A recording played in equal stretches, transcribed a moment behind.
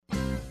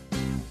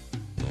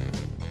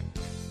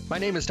My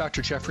name is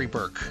Dr. Jeffrey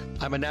Burke.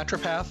 I'm a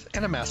naturopath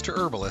and a master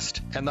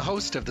herbalist and the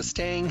host of the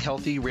Staying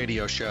Healthy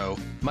radio show.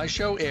 My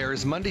show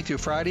airs Monday through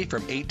Friday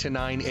from 8 to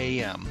 9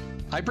 a.m.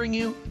 I bring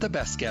you the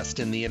best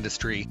guest in the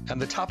industry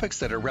and the topics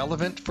that are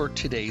relevant for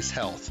today's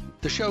health.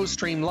 The shows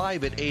stream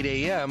live at 8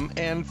 a.m.,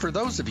 and for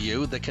those of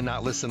you that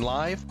cannot listen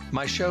live,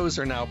 my shows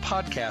are now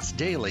podcast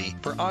daily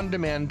for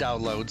on-demand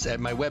downloads at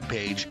my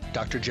webpage,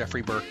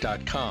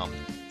 drjeffreyburke.com.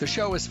 The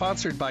show is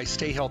sponsored by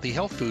Stay Healthy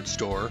Health Food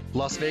Store,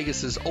 Las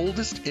Vegas's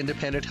oldest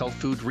independent health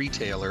food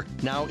retailer,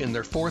 now in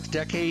their fourth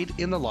decade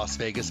in the Las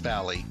Vegas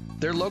Valley.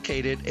 They're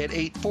located at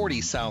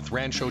 840 South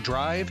Rancho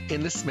Drive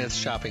in the Smith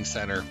Shopping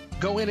Center.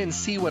 Go in and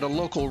see what a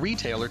local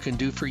retailer can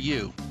do for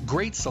you.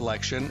 Great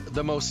selection,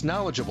 the most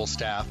knowledgeable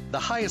staff, the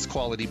highest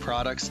quality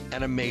products,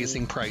 and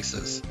amazing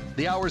prices.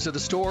 The hours of the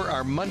store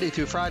are Monday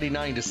through Friday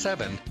 9 to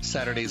 7,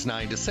 Saturdays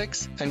 9 to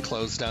 6, and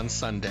closed on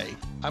Sunday.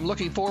 I'm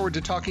looking forward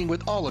to talking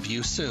with all of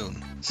you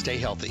soon. Stay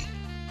healthy.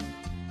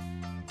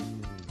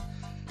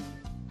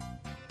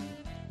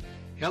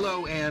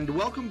 Hello and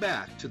welcome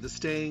back to the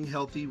Staying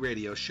Healthy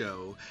radio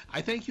show.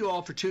 I thank you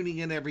all for tuning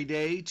in every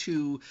day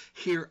to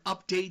hear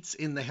updates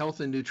in the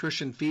health and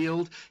nutrition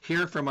field,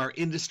 hear from our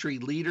industry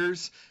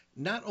leaders,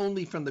 not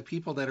only from the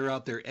people that are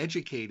out there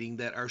educating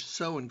that are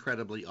so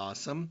incredibly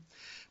awesome,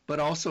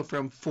 but also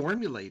from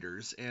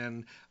formulators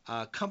and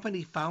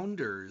company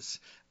founders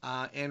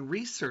and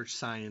research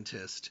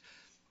scientists,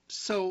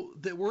 so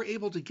that we're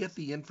able to get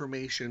the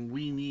information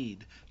we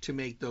need to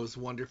make those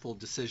wonderful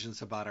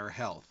decisions about our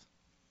health.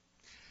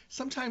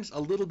 Sometimes a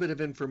little bit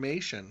of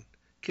information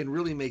can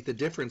really make the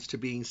difference to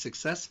being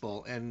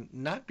successful and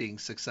not being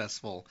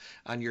successful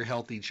on your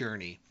healthy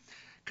journey.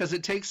 Because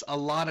it takes a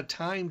lot of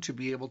time to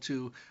be able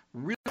to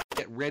really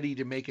get ready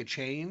to make a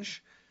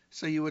change.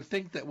 So you would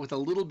think that with a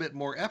little bit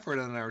more effort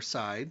on our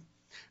side,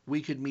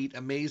 we could meet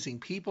amazing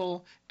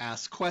people,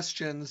 ask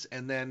questions,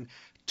 and then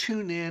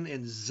tune in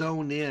and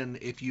zone in,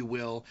 if you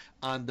will,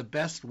 on the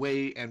best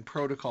way and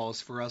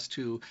protocols for us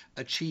to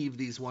achieve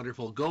these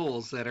wonderful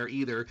goals that are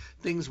either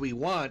things we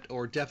want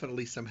or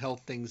definitely some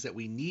health things that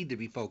we need to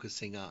be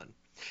focusing on.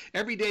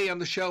 Every day on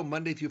the show,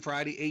 Monday through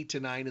Friday, 8 to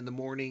 9 in the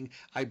morning,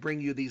 I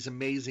bring you these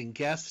amazing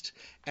guests,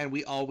 and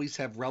we always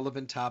have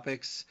relevant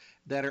topics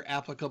that are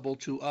applicable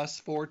to us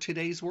for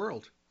today's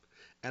world.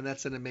 And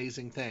that's an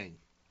amazing thing.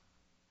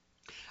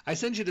 I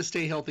send you to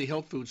Stay Healthy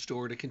Health Food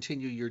Store to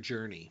continue your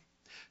journey.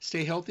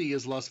 Stay Healthy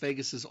is Las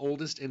Vegas's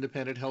oldest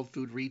independent health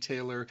food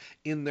retailer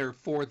in their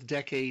fourth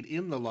decade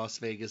in the Las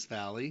Vegas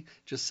Valley.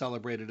 Just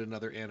celebrated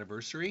another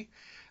anniversary.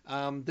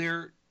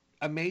 They're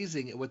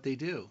amazing at what they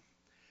do.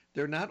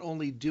 They're not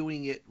only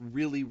doing it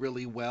really,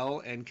 really well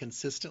and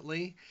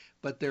consistently,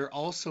 but they're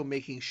also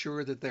making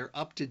sure that they're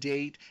up to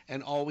date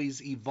and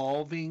always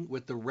evolving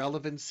with the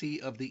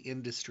relevancy of the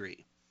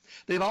industry.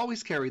 They've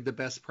always carried the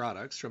best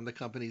products from the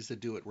companies that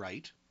do it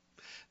right.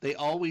 They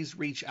always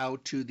reach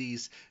out to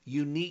these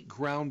unique,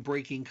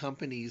 groundbreaking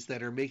companies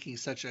that are making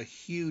such a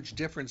huge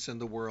difference in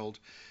the world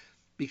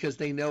because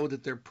they know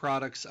that their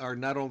products are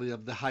not only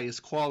of the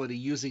highest quality,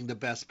 using the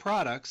best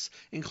products,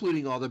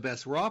 including all the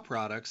best raw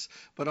products,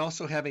 but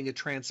also having a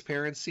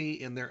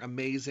transparency in their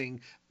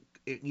amazing,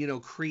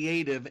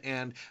 creative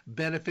and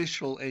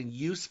beneficial and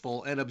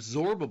useful and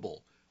absorbable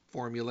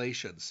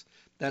formulations.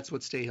 That's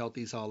what Stay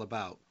Healthy is all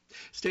about.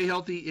 Stay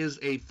Healthy is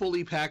a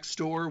fully packed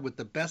store with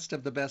the best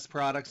of the best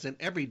products in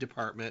every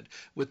department,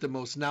 with the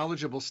most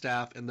knowledgeable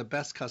staff and the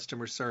best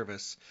customer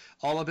service,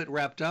 all of it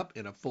wrapped up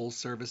in a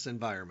full-service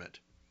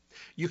environment.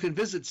 You can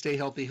visit Stay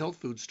Healthy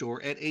Health Food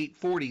Store at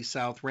 840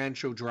 South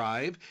Rancho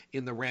Drive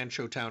in the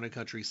Rancho Town and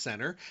Country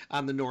Center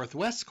on the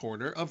northwest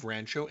corner of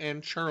Rancho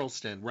and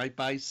Charleston, right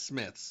by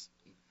Smith's.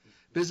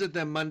 Visit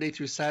them Monday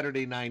through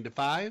Saturday 9 to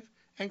 5.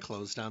 And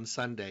closed on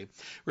Sunday.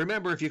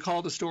 Remember, if you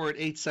call the store at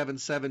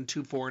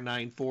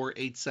 877-2494,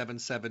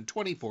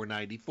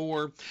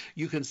 877-2494,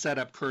 you can set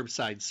up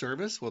curbside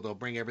service where they'll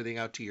bring everything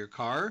out to your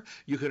car.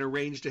 You can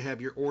arrange to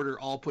have your order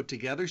all put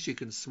together so you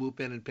can swoop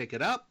in and pick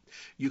it up.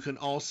 You can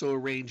also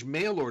arrange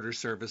mail order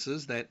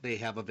services that they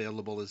have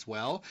available as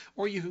well,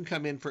 or you can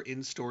come in for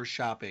in-store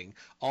shopping.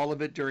 All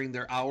of it during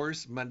their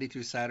hours, Monday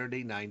through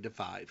Saturday, 9 to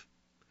 5.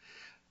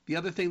 The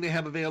other thing they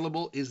have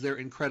available is their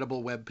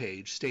incredible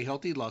webpage,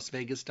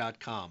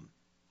 stayhealthylasvegas.com.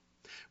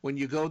 When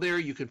you go there,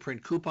 you can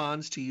print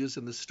coupons to use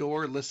in the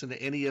store, listen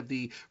to any of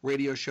the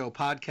radio show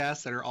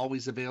podcasts that are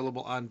always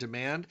available on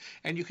demand,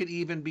 and you can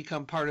even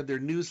become part of their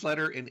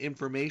newsletter and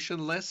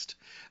information list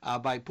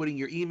by putting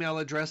your email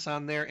address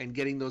on there and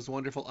getting those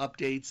wonderful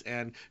updates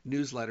and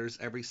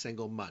newsletters every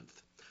single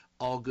month.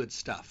 All good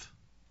stuff.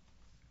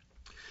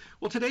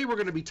 Well, today we're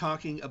going to be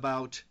talking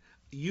about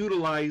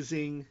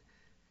utilizing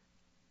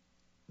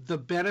the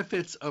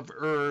benefits of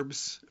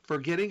herbs for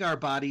getting our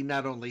body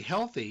not only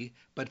healthy,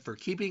 but for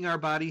keeping our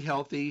body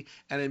healthy,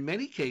 and in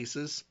many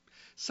cases,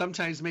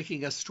 sometimes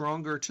making us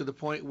stronger to the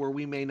point where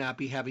we may not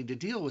be having to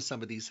deal with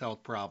some of these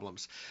health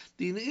problems.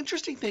 The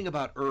interesting thing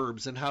about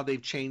herbs and how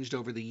they've changed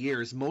over the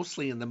years,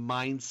 mostly in the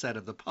mindset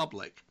of the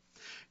public,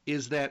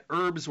 is that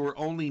herbs were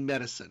only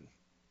medicine.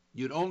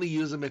 You'd only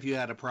use them if you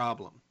had a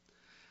problem.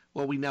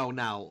 Well, we know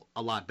now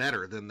a lot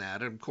better than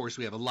that. And of course,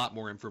 we have a lot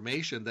more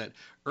information that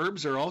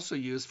herbs are also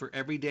used for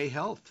everyday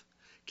health,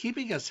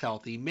 keeping us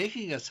healthy,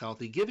 making us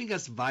healthy, giving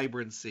us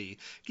vibrancy,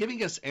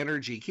 giving us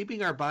energy,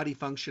 keeping our body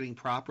functioning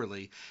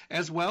properly,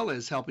 as well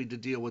as helping to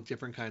deal with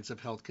different kinds of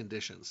health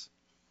conditions.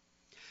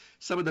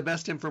 Some of the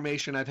best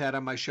information I've had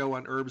on my show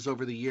on herbs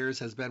over the years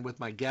has been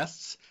with my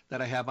guests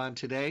that I have on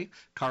today,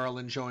 Carl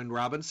and Joan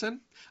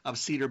Robinson of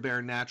Cedar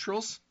Bear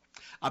Naturals.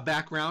 A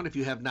background, if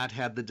you have not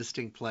had the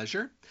distinct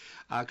pleasure.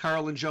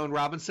 Carl and Joan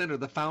Robinson are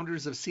the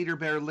founders of Cedar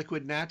Bear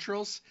Liquid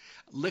Naturals,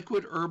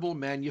 liquid herbal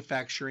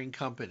manufacturing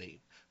company.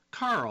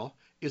 Carl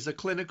is a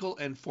clinical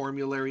and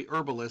formulary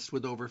herbalist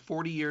with over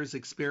 40 years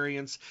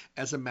experience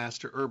as a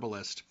master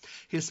herbalist.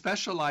 His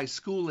specialized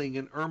schooling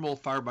in herbal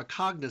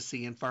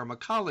pharmacognosy and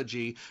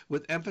pharmacology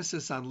with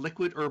emphasis on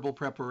liquid herbal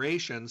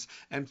preparations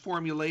and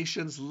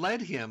formulations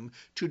led him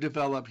to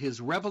develop his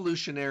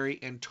revolutionary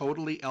and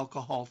totally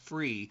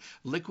alcohol-free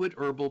liquid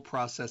herbal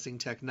processing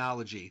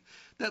technology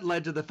that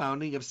led to the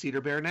founding of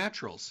Cedar Bear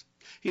Naturals.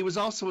 He was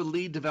also a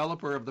lead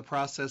developer of the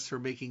process for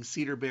making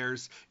Cedar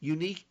Bear's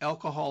unique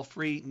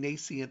alcohol-free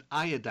nascent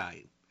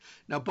iodine.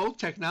 Now, both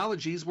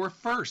technologies were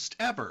first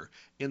ever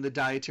in the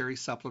dietary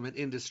supplement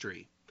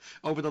industry.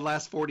 Over the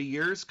last 40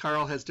 years,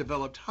 Carl has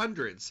developed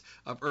hundreds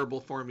of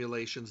herbal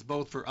formulations,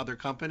 both for other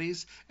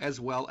companies as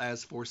well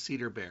as for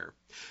Cedar Bear.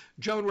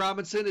 Joan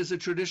Robinson is a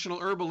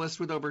traditional herbalist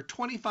with over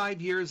 25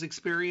 years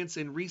experience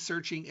in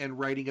researching and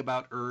writing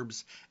about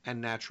herbs and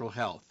natural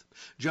health.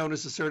 Joan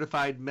is a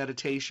certified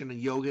meditation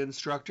and yoga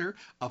instructor,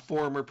 a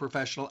former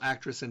professional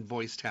actress and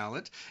voice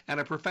talent,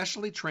 and a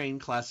professionally trained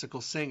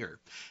classical singer.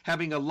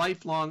 Having a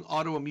lifelong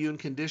autoimmune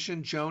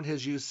condition, Joan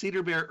has used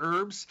Cedar Bear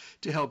herbs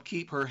to help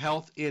keep her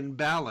health in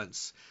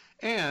balance,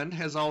 and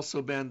has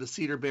also been the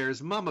Cedar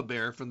Bear's mama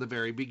bear from the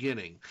very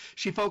beginning.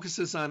 She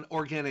focuses on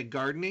organic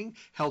gardening,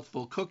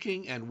 healthful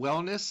cooking, and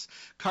wellness.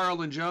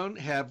 Carl and Joan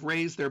have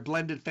raised their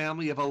blended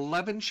family of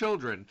 11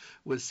 children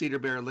with Cedar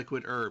Bear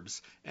liquid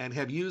herbs and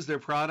have used their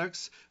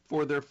products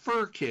for their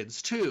fur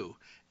kids too.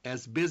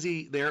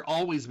 They're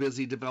always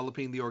busy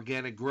developing the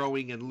organic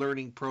growing and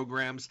learning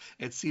programs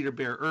at Cedar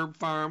Bear Herb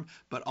Farm,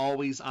 but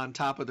always on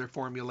top of their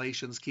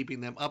formulations,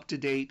 keeping them up to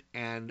date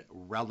and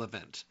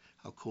relevant.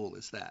 How cool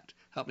is that?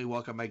 Help me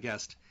welcome my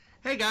guest.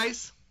 Hey,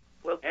 guys.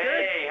 Well, good.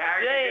 Hey, how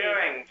are you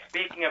doing?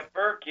 Speaking of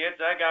fur kids,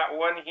 I got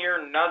one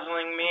here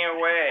nuzzling me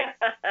away.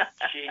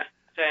 She's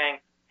saying,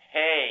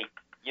 hey,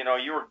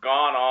 you were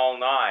gone all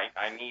night.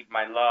 I need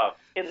my love.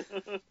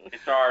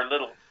 It's our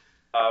little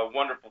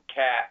wonderful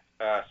cat,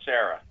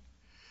 Sarah.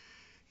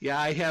 Yeah,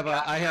 I have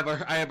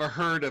a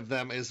herd of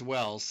them as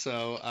well.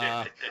 So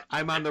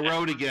I'm on the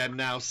road again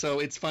now. So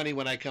it's funny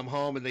when I come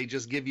home and they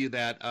just give you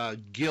that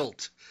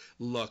guilt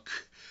look,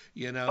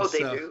 Oh, they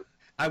do.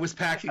 I was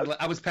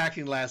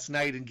packing last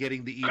night and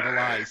getting the evil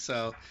eye.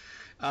 So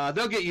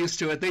they'll get used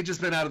to it. They've just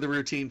been out of the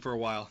routine for a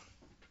while.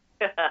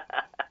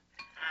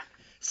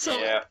 So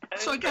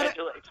I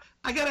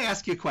gotta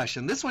ask you a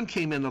question. This one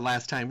came in the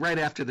last time, right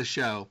after the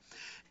show,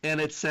 and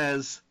it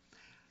says,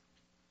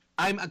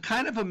 I'm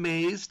kind of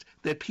amazed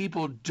that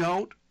people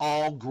don't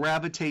all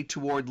gravitate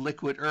toward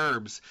liquid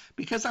herbs,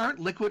 because aren't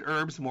liquid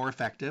herbs more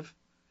effective?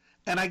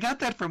 And I got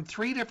that from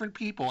 3 different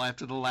people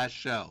after the last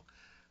show.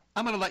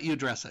 I'm going to let you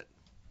address it.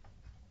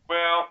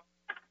 Well,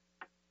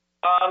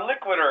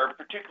 liquid herb,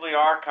 particularly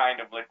our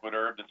kind of liquid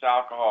herb that's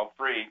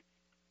alcohol-free,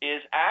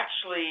 is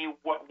actually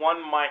what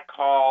one might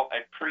call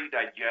a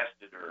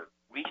pre-digested herb.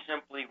 We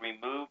simply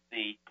remove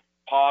the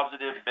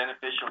positive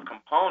beneficial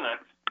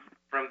components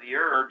from the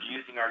herbs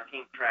using our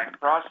Think Track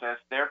process.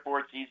 Therefore,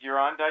 it's easier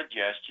on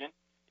digestion.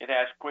 It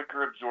has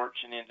quicker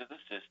absorption into the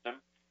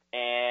system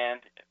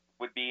and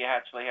would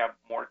actually have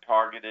more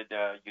targeted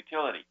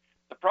utility.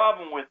 The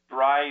problem with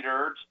dried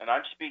herbs, and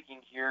I'm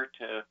speaking here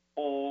to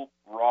whole,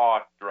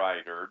 raw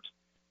dried herbs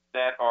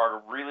that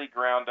are really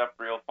ground up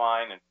real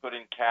fine and put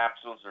in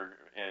capsules or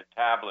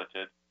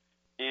tableted,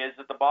 is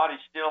that the body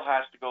still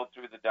has to go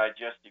through the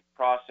digestive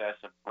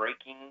process of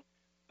breaking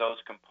those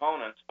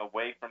components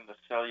away from the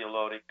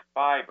cellulosic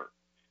fiber.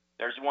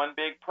 There's one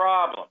big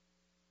problem.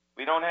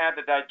 We don't have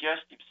the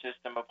digestive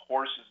system of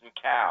horses and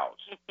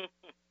cows.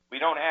 We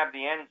don't have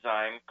the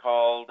enzyme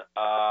called,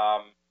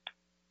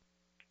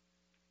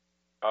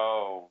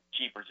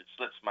 jeepers, it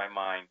slips my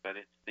mind, but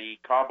it's the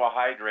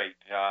carbohydrate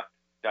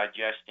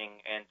digesting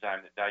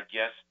enzyme that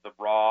digests the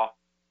raw,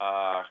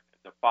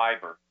 the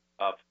fiber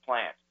of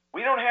plants.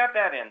 We don't have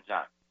that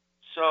enzyme.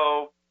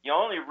 So you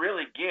only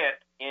really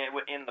get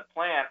in the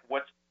plant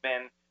what's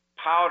been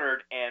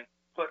powdered and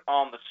put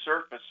on the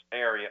surface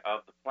area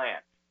of the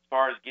plant. As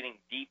far as getting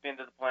deep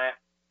into the plant,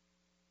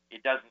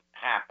 it doesn't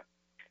happen.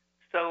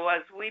 So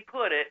as we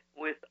put it,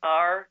 with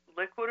our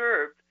liquid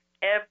herbs,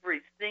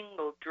 every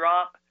single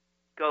drop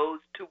goes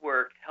to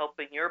work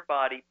helping your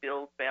body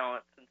build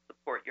balance and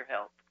support your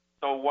health.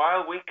 So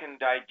while we can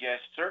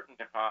digest certain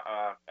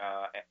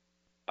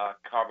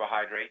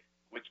carbohydrates,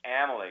 which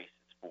amylase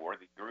is for,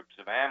 the groups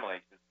of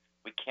amylases,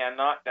 we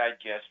cannot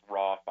digest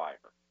raw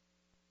fiber.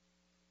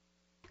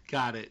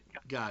 Got it.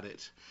 Got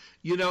it.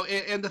 You know,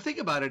 and the thing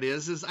about it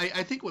is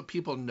I think what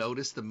people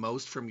notice the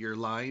most from your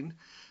line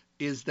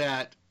is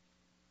that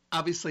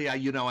obviously, I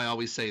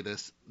always say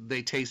this,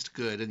 they taste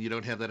good and you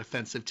don't have that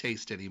offensive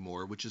taste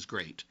anymore, which is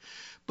great.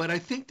 But I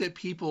think that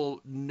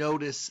people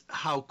notice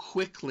how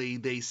quickly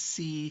they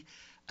see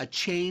a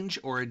change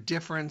or a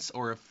difference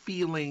or a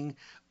feeling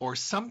or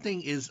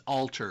something is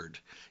altered,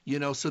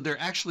 so they're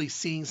actually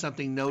seeing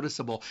something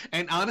noticeable.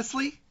 And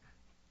honestly,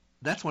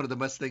 that's one of the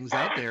best things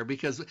out there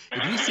because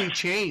if you see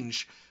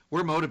change,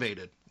 we're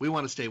motivated. We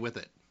want to stay with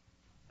it.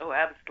 Oh,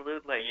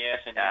 absolutely. Yes,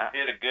 and you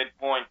hit a good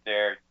point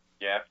there,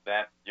 Jeff.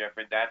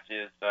 Jeffrey, that's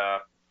his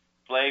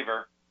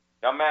flavor.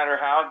 No matter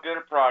how good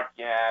a product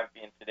you have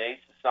in today's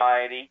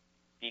society,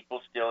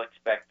 people still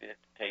expect it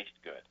to taste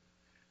good.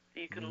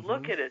 You can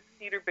look at a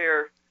Cedar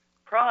Bear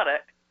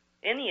product,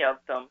 any of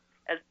them,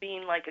 as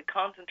being like a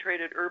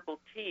concentrated herbal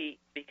tea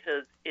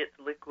because it's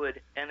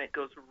liquid and it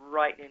goes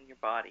right in your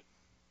body.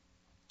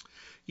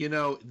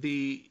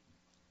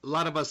 A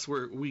lot of us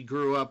we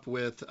grew up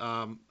with,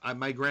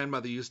 my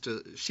grandmother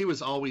she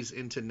was always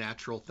into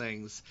natural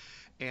things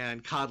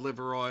and cod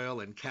liver oil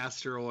and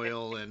castor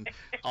oil and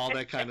all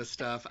that kind of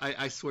stuff.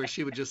 I swear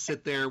she would just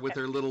sit there with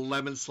her little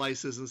lemon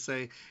slices and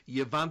say,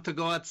 "You want to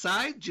go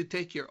outside? You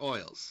take your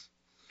oils."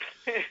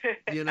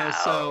 They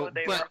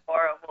were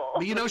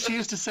horrible. She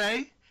used to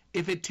say,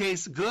 if it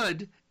tastes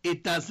good,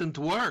 it doesn't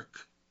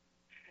work.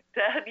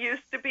 That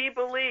used to be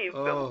believed,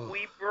 but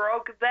we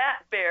broke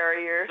that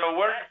barrier. So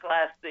where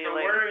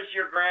does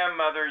your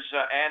grandmother's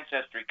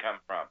ancestry come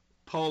from?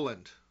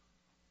 Poland.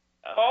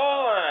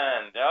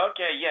 Poland.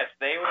 Okay, yes,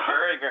 they were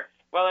very, very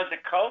well as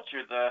a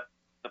culture.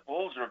 The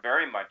Poles were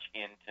very much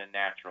into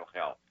natural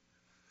health,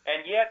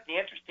 and yet the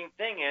interesting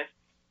thing is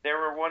they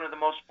were one of the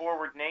most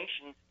forward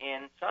nations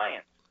in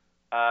science,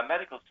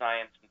 medical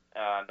science,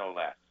 no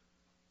less.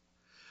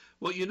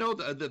 Well,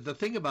 the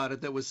thing about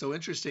it that was so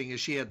interesting is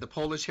she had the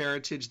Polish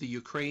heritage, the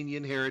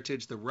Ukrainian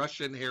heritage, the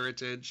Russian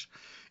heritage,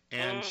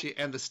 and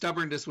the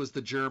stubbornness was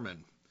the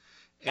German.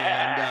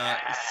 And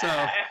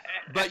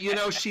but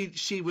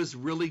she was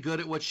really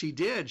good at what she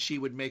did. She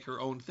would make her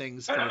own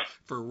things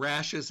for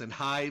rashes and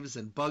hives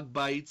and bug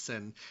bites,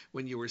 and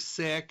when you were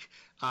sick,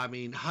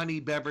 honey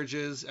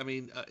beverages.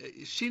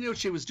 She knew what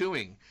she was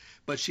doing.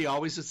 But she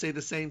always would say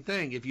the same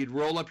thing. If you'd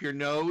roll up your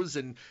nose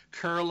and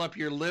curl up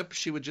your lip,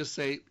 she would just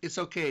say, "It's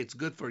okay. It's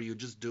good for you.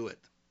 Just do it."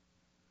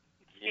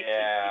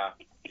 Yeah.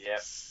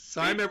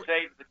 So we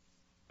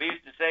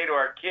used to say to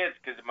our kids,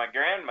 because my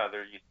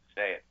grandmother used to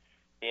say it,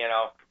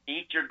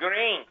 eat your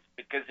greens,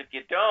 because if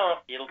you don't,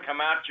 it'll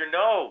come out your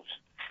nose.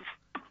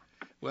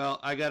 Well,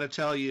 I got to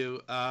tell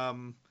you,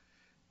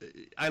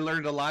 I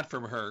learned a lot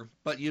from her.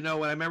 But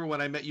I remember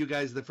when I met you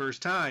guys the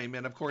first time,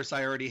 and of course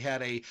I already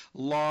had a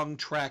long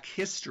track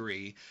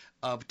history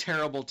of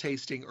terrible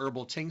tasting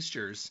herbal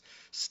tinctures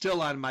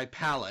still on my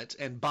palate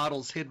and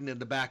bottles hidden in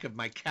the back of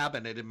my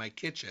cabinet in my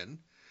kitchen.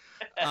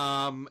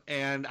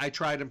 And I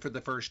tried them for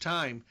the first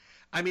time.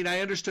 I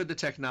understood the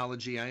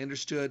technology. I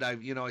understood,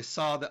 I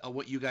saw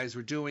what you guys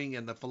were doing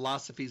and the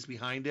philosophies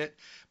behind it,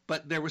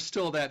 but there was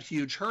still that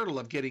huge hurdle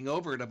of getting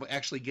over it, of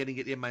actually getting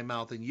it in my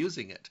mouth and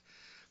using it.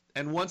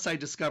 And once I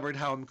discovered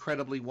how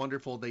incredibly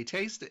wonderful they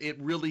taste, it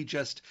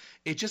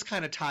just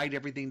kind of tied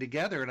everything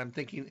together. And I'm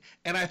thinking,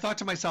 and I thought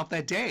to myself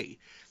that day,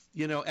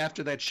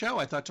 after that show,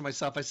 I thought to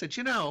myself, I said,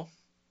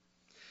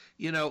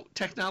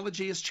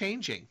 technology is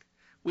changing.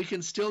 We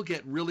can still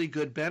get really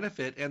good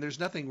benefit, and there's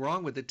nothing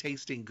wrong with it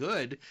tasting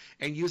good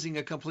and using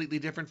a completely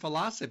different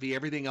philosophy.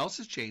 Everything else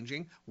is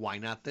changing. Why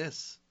not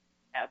this?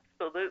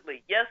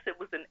 Absolutely. Yes, it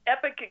was an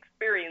epic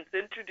experience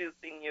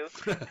introducing you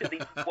to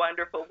these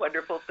wonderful,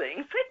 wonderful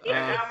things.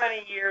 And how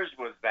many years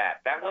was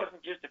that? That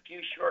wasn't just a few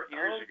short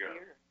years ago.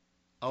 Dear.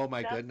 Oh,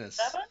 my goodness.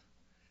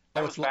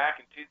 That was back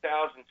in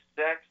 2006,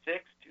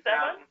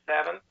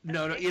 2007?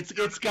 No,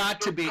 it's got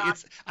to be.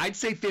 I'd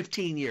say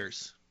 15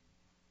 years.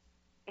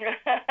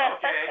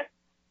 Okay.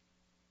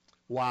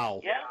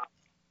 Wow.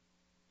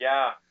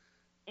 Yeah.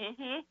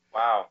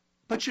 Wow.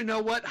 But you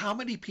know what? How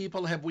many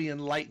people have we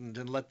enlightened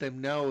and let them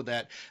know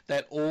that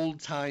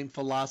old-time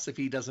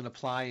philosophy doesn't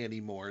apply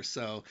anymore?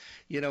 So,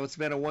 it's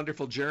been a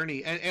wonderful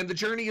journey. And the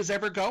journey is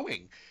ever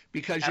going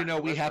because,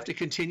 we have to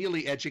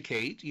continually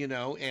educate,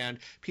 and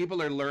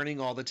people are learning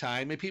all the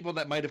time. And people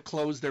that might have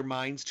closed their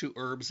minds to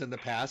herbs in the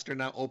past are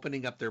now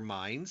opening up their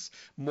minds.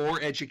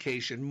 More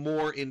education,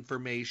 more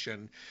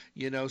information,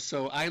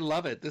 So I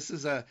love it.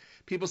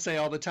 People say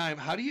all the time,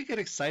 how do you get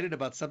excited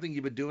about something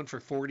you've been doing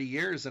for 40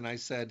 years? And I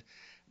said,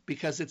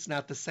 because it's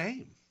not the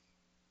same.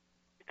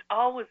 It's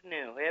always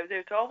new.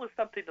 There's always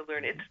something to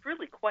learn. It's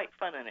really quite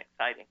fun and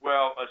exciting.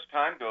 Well, as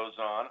time goes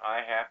on,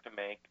 I have to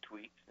make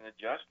tweaks and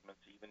adjustments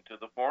even to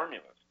the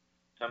formulas.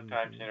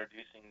 Sometimes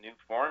introducing new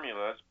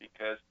formulas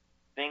because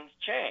things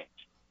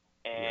change.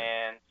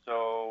 And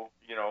so,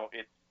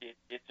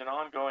 it's an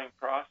ongoing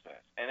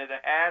process. And it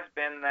has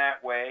been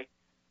that way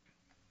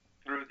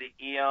through the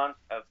eons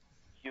of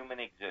human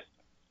existence.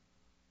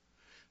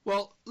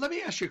 Well, let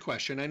me ask you a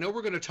question. I know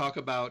we're going to talk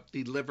about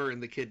the liver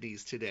and the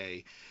kidneys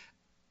today.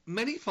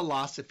 many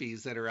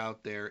philosophies that are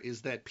out there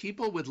is that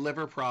people with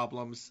liver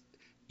problems,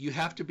 you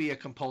have to be a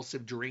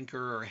compulsive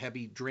drinker or a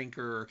heavy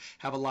drinker or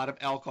have a lot of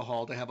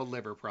alcohol to have a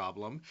liver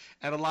problem.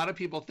 And a lot of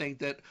people think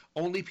that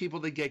only people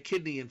that get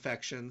kidney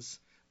infections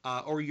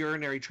or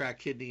urinary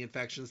tract kidney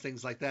infections,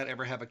 things like that,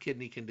 ever have a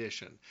kidney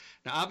condition.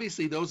 Now,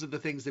 obviously, those are the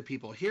things that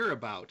people hear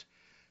about,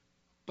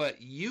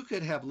 but you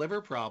could have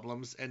liver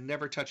problems and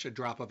never touch a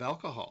drop of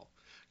alcohol.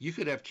 You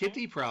could have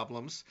kidney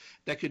problems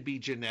that could be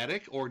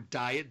genetic or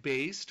diet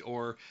based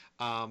or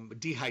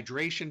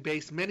dehydration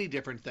based, many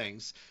different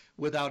things,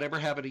 without ever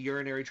having a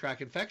urinary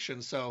tract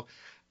infection. So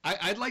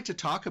I'd like to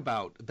talk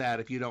about that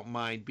if you don't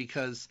mind,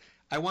 because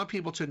I want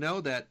people to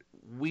know that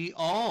we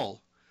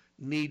all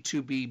need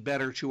to be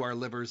better to our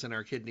livers and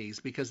our kidneys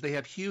because they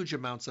have huge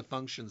amounts of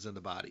functions in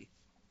the body.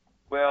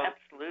 Well,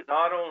 Absolutely.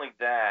 not only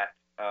that,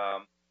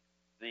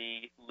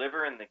 the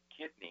liver and the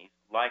kidneys,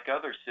 like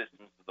other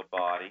systems of the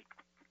body,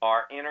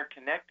 are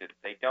interconnected.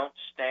 They don't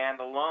stand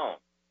alone.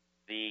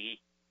 The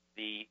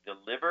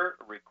liver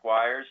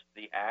requires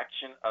the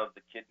action of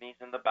the kidneys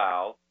and the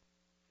bowels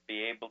to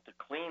be able to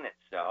clean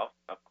itself.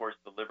 Of course,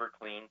 the liver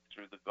cleans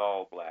through the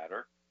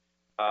gallbladder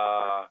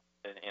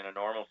in a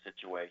normal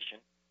situation,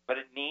 but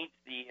it needs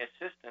the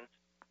assistance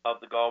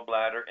of the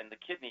gallbladder and the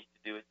kidneys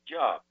to do its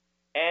job.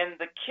 And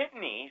the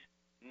kidneys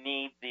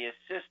need the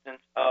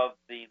assistance of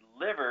the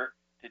liver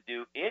to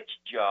do its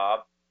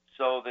job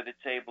so that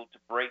it's able to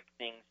break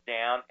things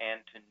down and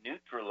to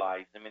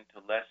neutralize them into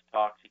less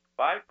toxic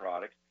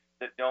byproducts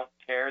that don't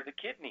tear the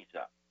kidneys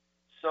up.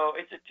 So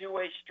it's a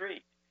two-way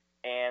street.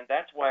 And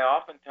that's why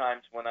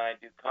oftentimes when I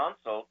do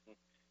consults, and,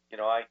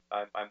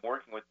 I'm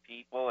working with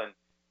people and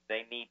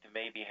they need to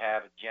maybe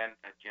have a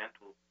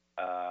gentle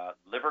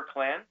liver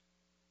cleanse,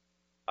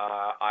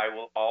 I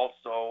will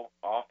also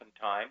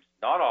oftentimes,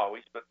 not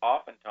always, but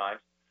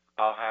oftentimes,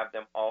 I'll have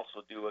them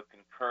also do a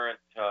concurrent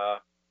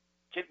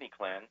kidney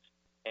cleanse,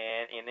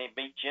 and in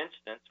each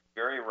instance,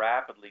 very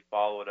rapidly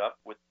follow it up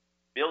with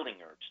building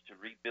herbs to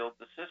rebuild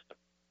the system.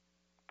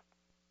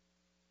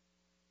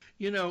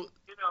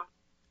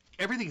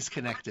 Everything's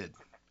connected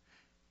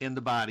in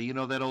the body. You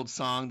know that old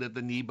song that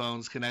the knee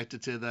bone's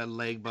connected to the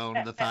leg bone,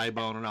 the thigh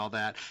bone, and all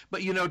that.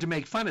 But, to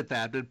make fun at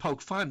that, but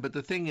poke fun. But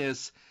the thing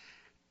is,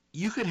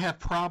 you could have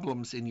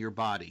problems in your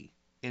body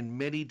in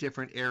many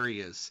different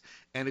areas,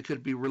 and it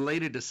could be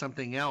related to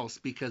something else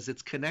because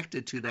it's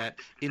connected to that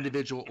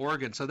individual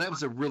organ. So that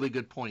was a really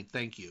good point.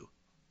 Thank you.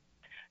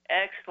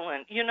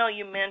 Excellent. You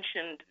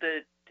mentioned the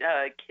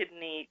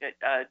kidney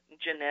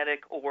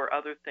genetic or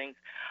other things.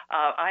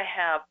 I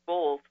have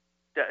both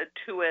a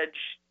two-edged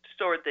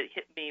sword that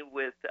hit me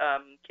with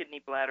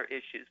kidney bladder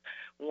issues.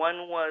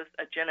 One was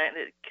a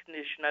genetic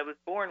condition I was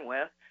born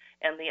with,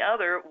 and the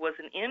other was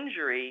an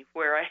injury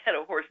where I had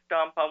a horse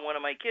stomp on one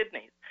of my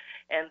kidneys.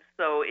 And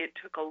so it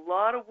took a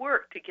lot of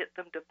work to get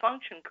them to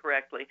function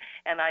correctly.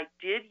 And I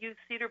did use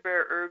cedar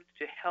bear herbs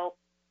to help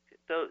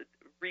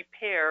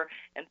repair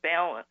and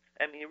balance.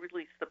 I mean, it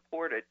really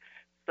supported.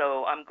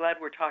 So I'm glad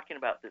we're talking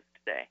about this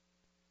today.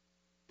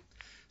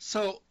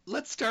 So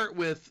let's start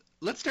with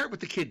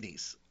the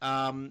kidneys.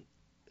 When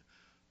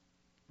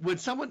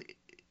someone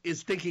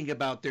is thinking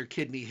about their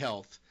kidney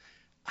health,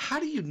 how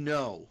do you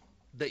know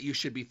that you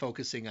should be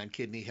focusing on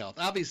kidney health?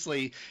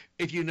 Obviously,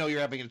 if you know you're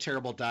having a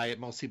terrible diet,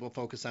 most people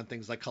focus on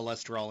things like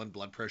cholesterol and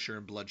blood pressure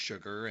and blood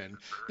sugar, and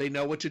they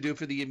know what to do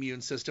for the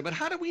immune system. But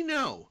how do we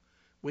know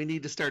we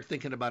need to start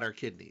thinking about our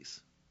kidneys?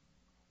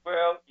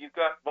 Well, you've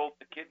got both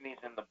the kidneys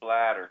and the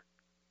bladder.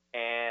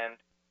 And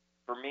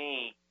for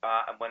me,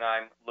 when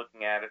I'm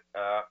looking at it,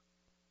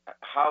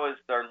 how is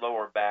their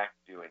lower back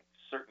doing?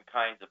 Certain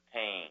kinds of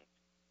pain.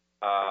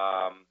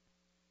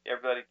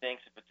 Everybody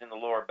thinks if it's in the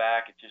lower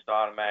back, it just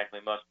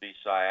automatically must be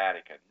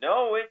sciatica.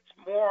 No, it's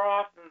more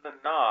often than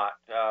not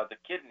the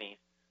kidneys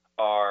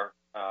are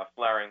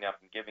flaring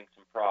up and giving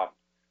some problems.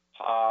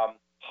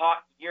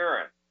 Hot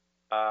urine.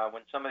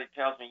 When somebody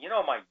tells me,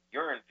 my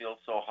urine feels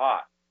so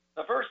hot,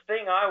 the first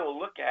thing I will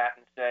look at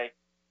and say,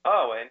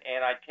 oh,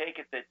 and I take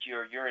it that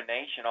your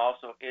urination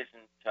also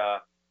isn't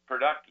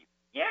productive.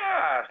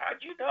 Yeah,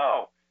 how'd you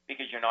know?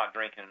 Because you're not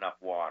drinking enough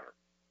water.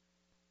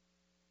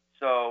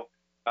 So,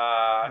 there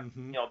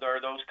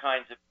are those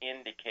kinds of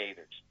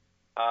indicators.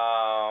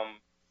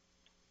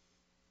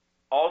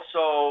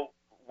 Also,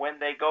 when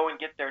they go and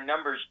get their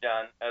numbers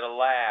done at a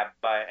lab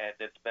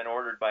that's been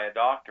ordered by a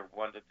doctor,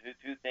 one of the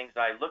two things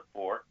I look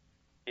for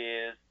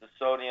is the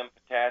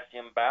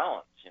sodium-potassium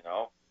balance,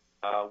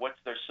 what's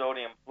their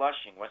sodium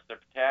flushing? What's their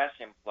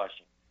potassium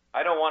flushing?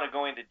 I don't want to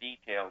go into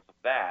details of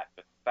that,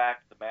 but the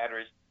fact of the matter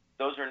is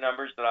those are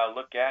numbers that I'll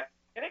look at,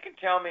 and it can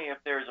tell me if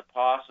there's a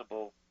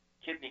possible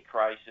kidney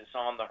crisis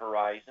on the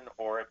horizon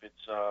or if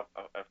it's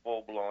a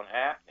full-blown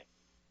happening.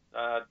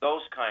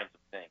 Those kinds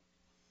of things.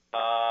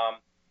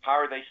 How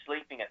are they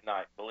sleeping at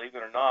night? Believe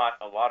it or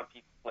not, a lot of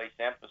people place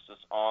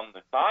emphasis on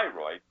the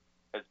thyroid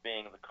as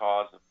being the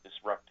cause of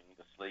disrupting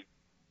the sleep.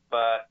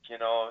 But,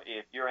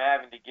 if you're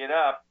having to get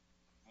up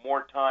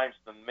more times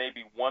than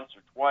maybe once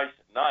or twice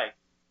at night,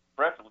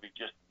 preferably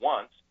just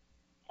once,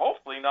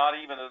 hopefully not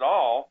even at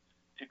all,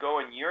 to go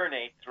and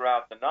urinate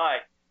throughout the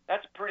night,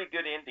 that's a pretty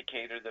good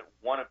indicator that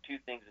one of two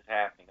things is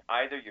happening.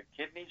 Either your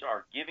kidneys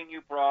are giving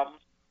you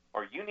problems,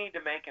 or you need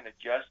to make an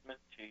adjustment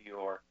to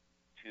your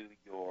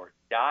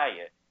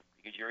diet,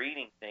 because you're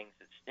eating things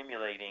that's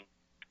stimulating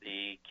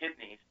the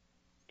kidneys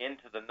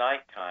into the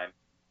nighttime.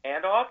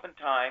 And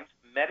oftentimes,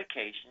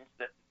 medications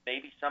that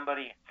maybe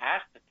somebody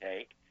has to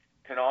take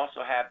can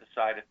also have the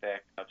side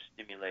effect of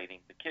stimulating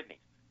the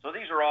kidneys. So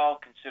these are all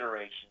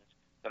considerations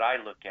that I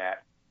look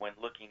at when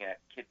looking at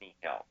kidney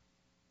health.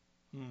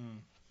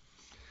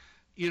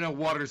 You know,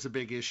 water's a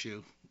big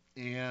issue.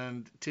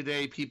 And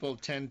today people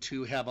tend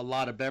to have a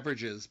lot of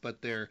beverages,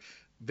 but they're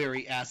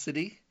very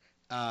acidy,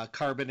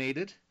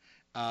 carbonated,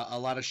 a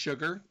lot of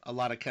sugar, a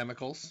lot of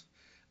chemicals,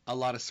 a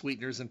lot of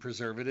sweeteners and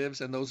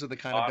preservatives, and those are the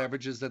kind of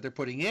beverages that they're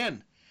putting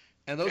in.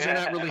 And those are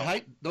not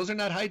really those are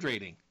not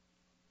hydrating.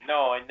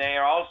 No, and they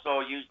are also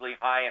usually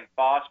high in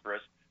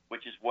phosphorus,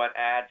 which is what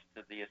adds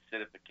to the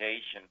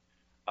acidification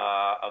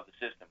of the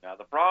system. Now,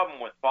 the problem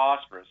with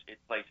phosphorus, it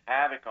plays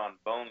havoc on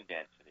bone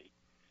density,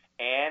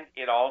 and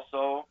it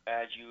also,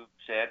 as you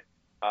said,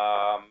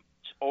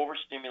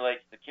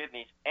 overstimulates the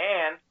kidneys,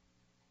 and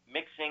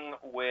mixing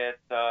with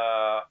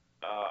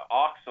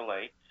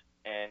oxalates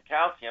and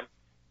calcium,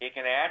 it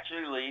can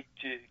actually lead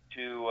to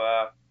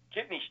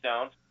kidney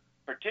stones,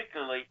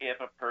 particularly if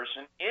a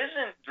person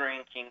isn't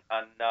drinking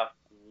enough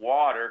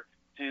water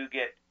to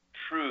get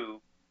true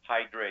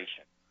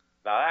hydration.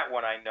 Now, that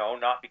one I know,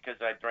 not because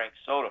I drank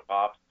soda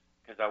pops,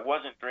 because I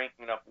wasn't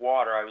drinking enough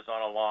water. I was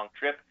on a long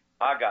trip.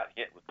 I got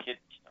hit with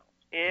kidney stones.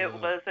 It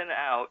was an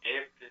ouch.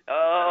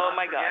 Oh,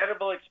 my God.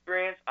 Unforgettable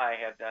experience. I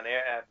have done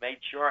it. I've made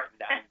sure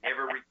I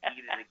never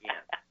repeat it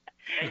again.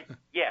 And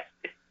yes,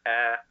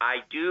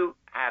 I do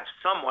have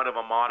somewhat of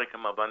a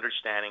modicum of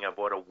understanding of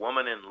what a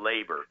woman in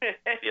labor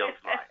feels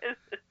like.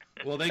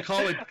 Well, they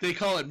call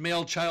it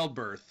male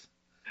childbirth.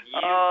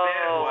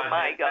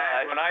 My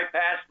God. When I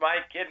passed my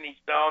kidney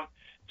stone,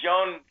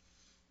 Joan,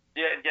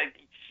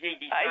 she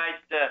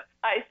decides to...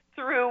 I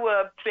threw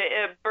a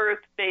birth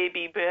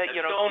baby,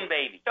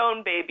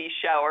 stone baby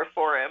shower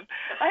for him.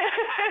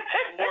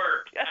 It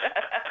worked.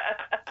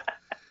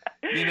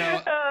 You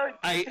know,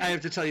 I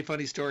have to tell you a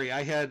funny story.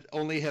 I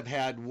only have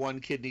had one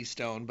kidney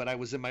stone, but I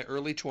was in my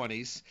early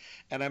 20s,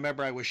 and I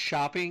remember I was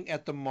shopping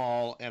at the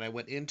mall, and I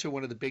went into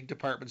one of the big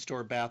department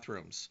store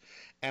bathrooms,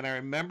 and I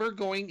remember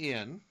going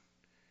in,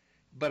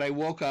 but I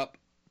woke up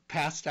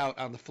passed out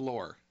on the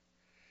floor.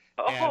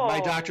 And my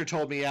doctor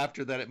told me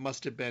after that it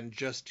must have been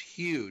just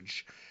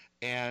huge.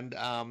 And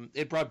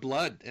it brought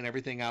blood and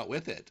everything out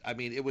with it. I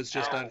mean, it was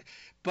just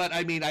but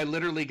I mean, I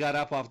literally got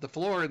up off the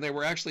floor, and there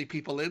were actually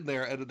people in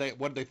there, and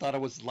they thought I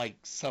was like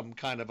some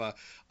kind of a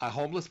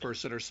homeless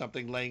person or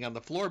something laying on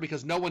the floor,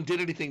 because no one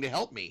did anything to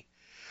help me.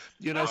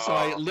 You know, so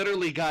I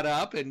literally got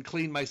up and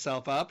cleaned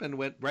myself up and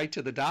went right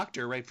to the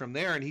doctor right from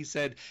there, and he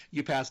said,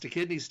 "You passed a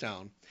kidney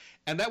stone."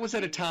 And that was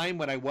at a time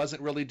when I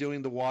wasn't really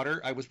doing the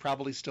water. I was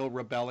probably still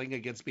rebelling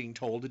against being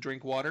told to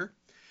drink water.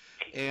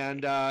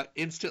 And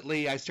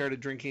instantly I started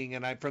drinking,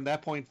 and from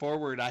that point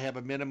forward, I have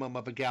a minimum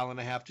of 1.5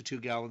 gallons to 2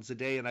 gallons a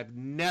day, and I've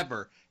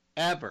never,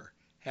 ever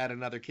had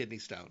another kidney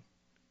stone.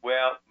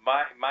 Well,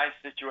 my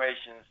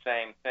situation,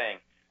 same thing.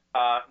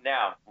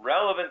 Now,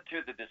 relevant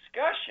to the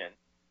discussion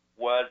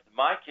was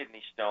my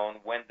kidney stone.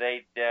 When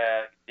they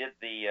did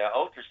the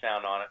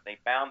ultrasound on it, they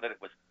found that it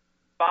was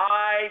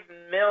 5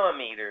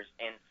 millimeters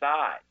in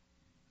size.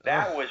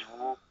 That was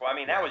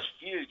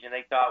huge, and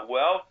they thought,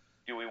 well,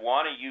 do we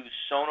want to use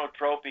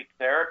sonotropic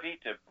therapy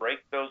to break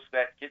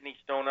that kidney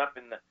stone up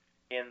in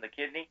the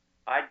kidney?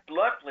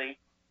 Luckily,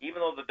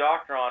 even though the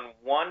doctor on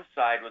one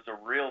side was a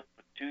real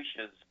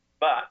Petutia's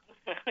butt,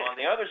 on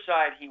the other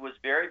side he was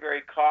very,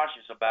 very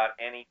cautious about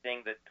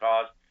anything that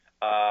caused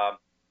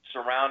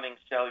surrounding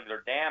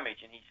cellular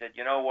damage. And he said,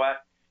 you know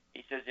what?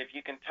 He says, if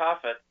you can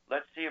tough it,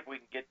 let's see if we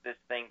can get this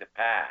thing to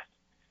pass.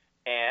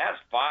 And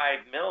that's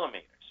 5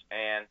 millimeters.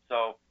 And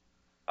so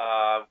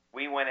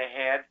we went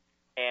ahead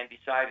and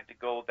decided to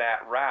go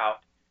that route.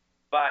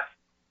 But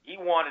he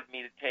wanted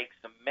me to take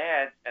some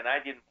meds, and I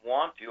didn't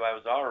want to. I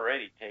was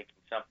already taking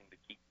something to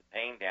keep the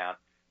pain down.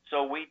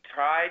 So we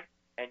tried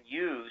and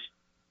used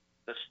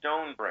the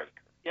stone breaker.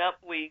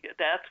 Yep,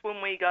 that's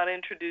when we got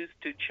introduced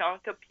to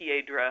Chanca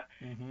Piedra,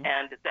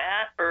 and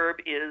that herb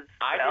is,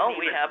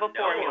 we have a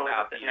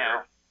formula with it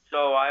now.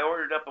 So I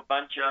ordered up a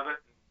bunch of it,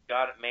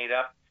 got it made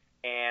up,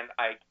 and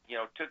I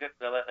took it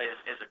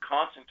as a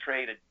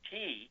concentrated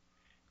tea,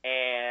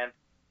 and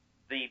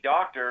the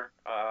doctor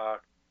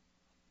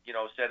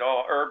said,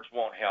 oh, herbs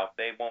won't help.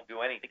 They won't do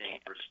anything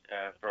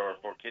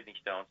for kidney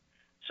stones.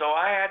 So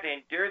I had to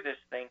endure this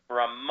thing for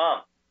a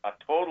month, a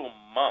total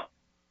month.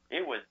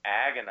 It was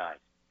agonizing.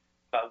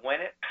 But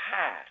when it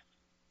passed,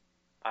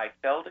 I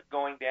felt it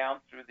going down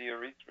through the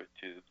urethra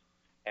tubes,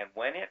 and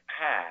when it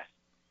passed,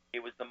 it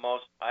was the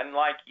most,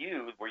 unlike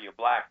you, where you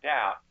blacked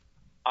out,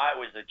 it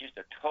was just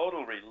a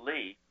total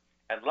relief,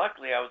 and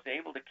luckily I was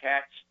able to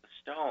catch the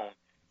stone,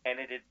 and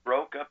it had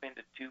broke up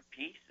into 2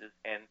 pieces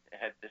and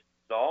had this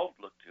dissolved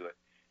look to it,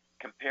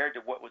 compared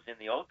to what was in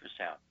the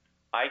ultrasound.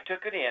 I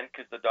took it in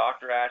because the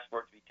doctor asked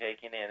for it to be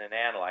taken in and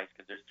analyzed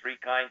because there's 3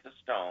 kinds of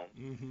stone.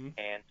 Mm-hmm.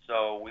 And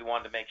so we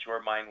wanted to make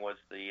sure mine was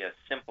the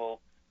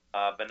simple,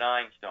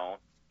 benign stone.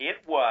 It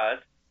was,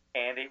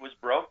 and it was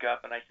broke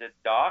up. And I said,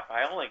 Doc,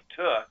 I only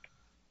took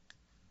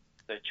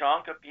the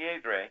Chanca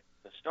Piedre,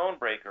 the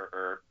stonebreaker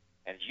herb,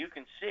 and as you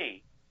can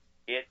see,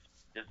 it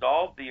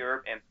dissolved the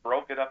herb and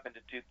broke it up into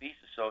 2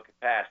 pieces so it could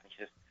pass. And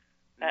she says,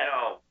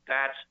 no,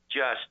 that's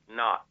just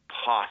not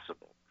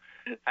possible.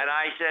 And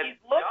I said, he's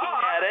looking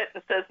Doc, at it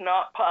and says,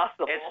 not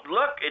possible.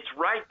 it's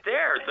right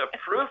there. The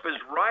proof is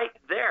right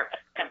there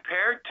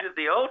compared to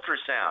the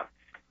ultrasound.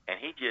 And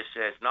he just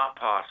says, not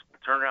possible.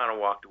 Turned around and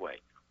walked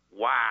away.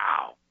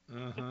 Wow.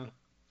 Uh-huh.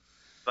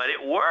 But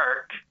it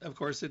worked. Of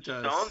course it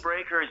does.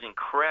 Stonebreaker is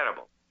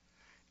incredible.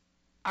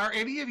 Are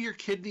any of your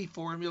kidney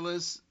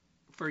formulas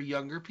for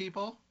younger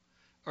people?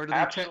 Or do they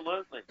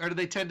Absolutely. or do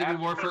they tend to be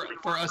more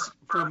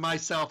for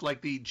myself,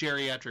 like the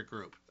geriatric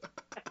group?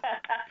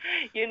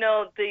 You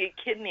know, the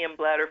kidney and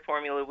bladder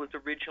formula was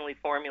originally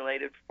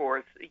formulated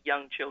for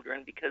young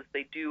children because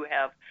they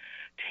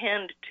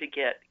tend to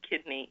get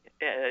kidney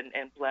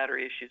and bladder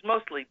issues,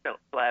 mostly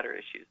bladder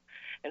issues.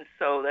 And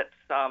so that's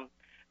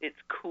it's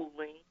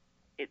cooling,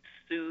 it's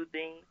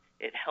soothing,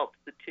 it helps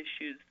the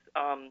tissues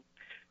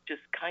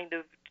just kind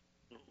of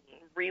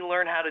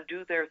relearn how to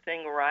do their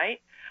thing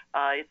right.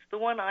 It's the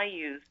one I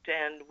used,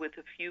 and with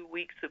a few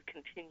weeks of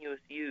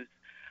continuous use,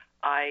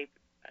 I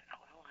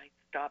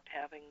stopped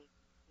having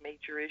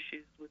major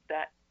issues with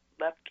that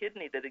left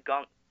kidney that had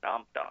gone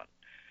stomped on.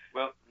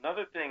 Well,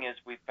 another thing is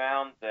we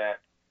found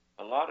that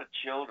a lot of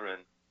children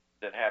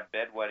that have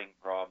bedwetting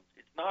problems,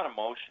 it's not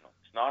emotional.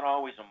 It's not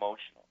always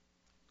emotional.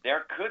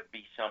 There could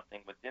be something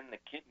within the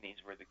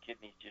kidneys where the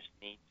kidneys just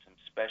need some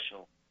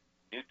special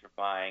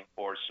nutrifying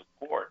or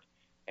support.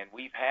 And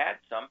we've had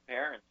some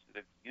parents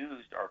that have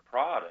used our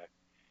product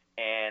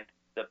and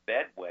the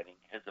bedwetting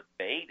has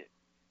abated.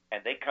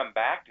 And they come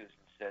back to us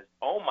and says,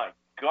 oh my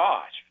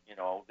gosh,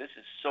 this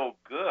is so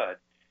good.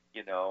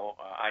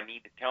 I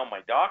need to tell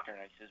my doctor. And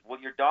I says, well,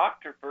 your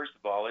doctor, first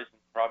of all,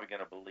 isn't probably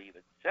going to believe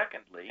it.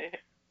 Secondly,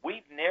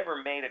 we've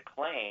never made a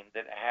claim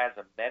that it has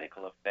a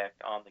medical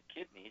effect on the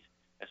kidneys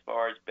as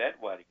far as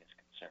bedwetting is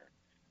concerned.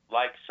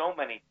 Like so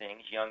many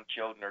things young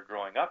children are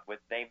growing up with,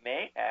 they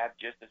may have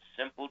just a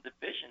simple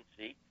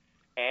deficiency,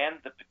 and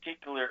the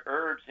particular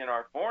herbs in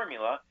our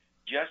formula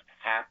just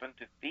happen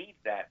to feed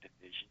that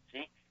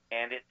deficiency,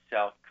 and it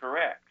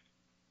self-corrects.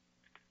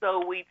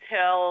 So we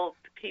tell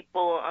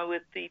people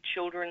with the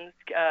children's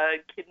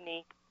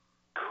kidney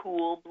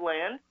cool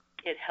blend,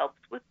 it helps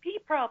with pee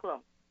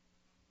problems.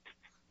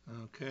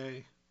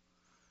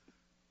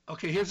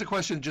 Okay, here's a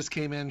question that just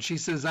came in. She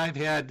says, I've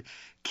had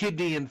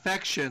kidney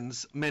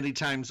infections many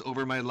times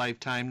over my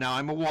lifetime. Now,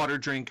 I'm a water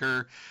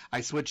drinker.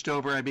 I switched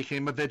over. I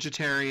became a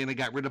vegetarian. I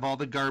got rid of all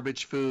the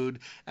garbage food,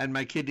 and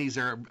my kidneys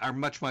are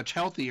much, much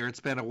healthier. It's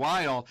been a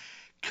while.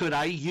 Could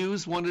I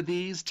use one of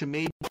these to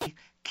maybe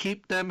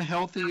keep them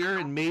healthier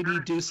and maybe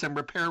do some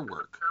repair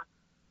work?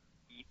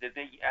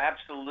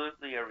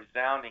 Absolutely a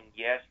resounding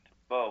yes to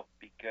both,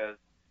 because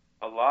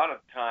a lot of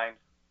times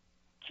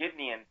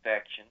kidney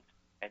infections,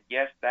 and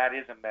yes, that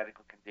is a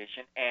medical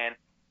condition, and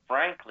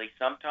frankly,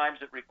 sometimes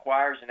it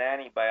requires an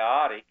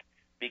antibiotic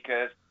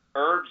because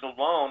herbs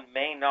alone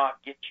may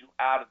not get you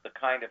out of the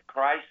kind of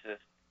crisis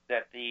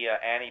that the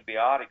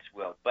antibiotics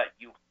will. But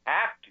you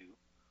have to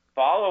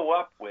follow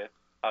up with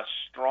a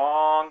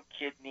strong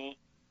kidney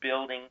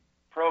building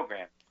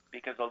program,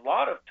 because a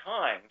lot of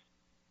times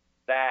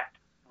that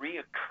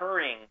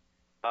reoccurring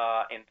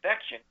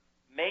infection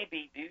may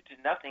be due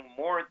to nothing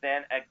more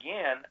than,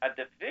 again, a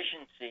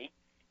deficiency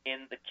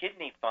in the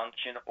kidney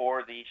function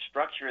or the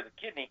structure of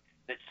the kidney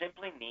that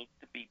simply needs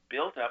to be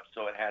built up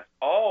so it has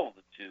all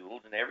the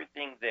tools and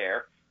everything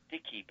there to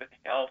keep it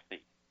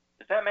healthy.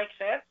 Does that make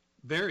sense?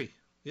 Very,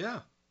 yeah.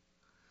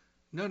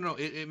 No,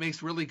 it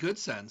makes really good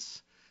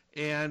sense.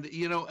 And,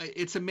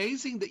 it's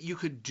amazing that you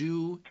could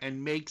do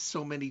and make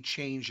so many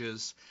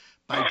changes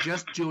by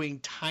just doing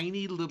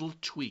tiny little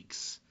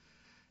tweaks.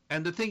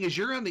 And the thing is,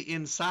 you're on the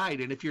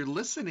inside, and if you're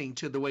listening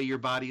to the way your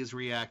body is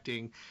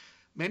reacting,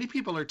 many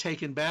people are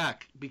taken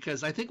back,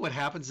 because I think what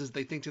happens is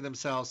they think to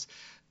themselves,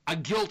 a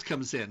guilt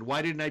comes in.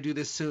 Why didn't I do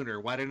this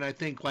sooner? Why didn't I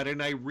think? Why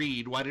didn't I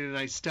read? Why didn't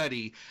I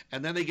study?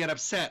 And then they get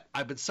upset.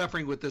 I've been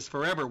suffering with this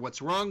forever.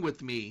 What's wrong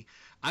with me?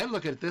 I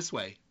look at it this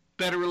way.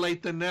 Better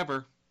late than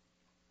never.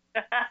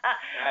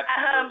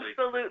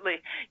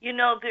 Absolutely.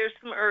 There's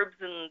some herbs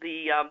in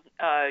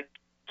the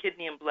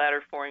kidney and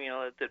bladder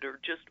formula that are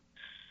just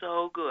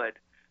so good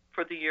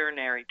for the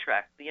urinary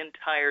tract, the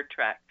entire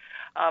tract.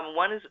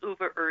 One is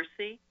uva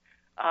ursi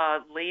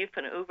leaf,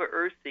 and uva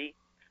ursi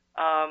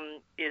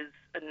is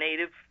a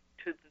native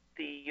to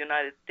the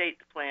United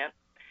States plant,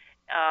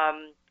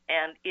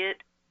 and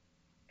it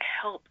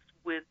helps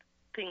with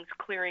things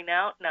clearing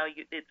out. Now,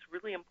 it's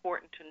really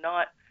important to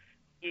not,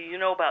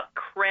 about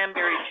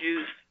cranberry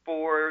juice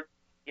for,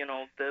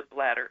 the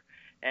bladder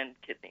and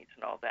kidneys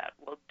and all that.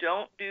 Well,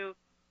 don't do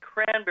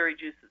cranberry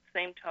juice at the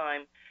same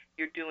time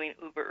you're doing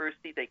uva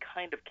ursi. They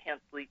kind of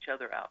cancel each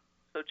other out.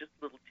 So just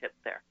a little tip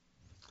there.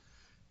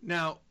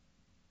 Now,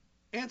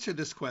 answer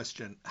this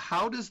question.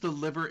 How does the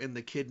liver and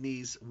the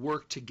kidneys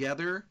work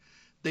together?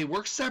 They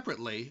work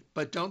separately,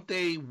 but don't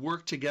they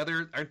work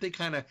together? Aren't they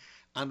kind of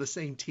on the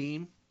same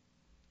team?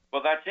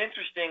 Well, that's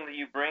interesting that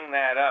you bring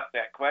that up,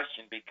 that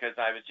question, because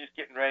I was just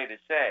getting ready to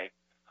say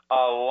a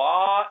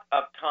lot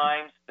of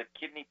times the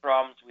kidney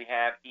problems we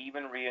have,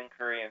 even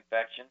recurring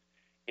infections,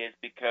 is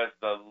because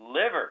the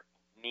liver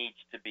needs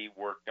to be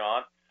worked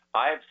on.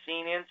 I've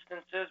seen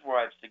instances where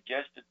I've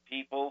suggested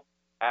people,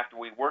 after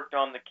we worked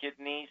on the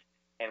kidneys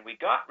and we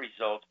got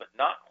results, but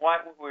not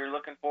quite what we were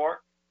looking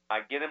for,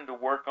 I get them to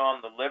work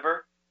on the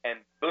liver, and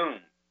boom,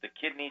 the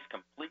kidneys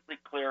completely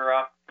clear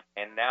up,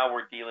 and now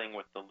we're dealing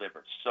with the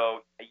liver.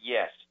 So,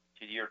 yes,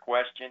 to your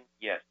question,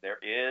 yes, there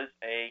is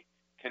a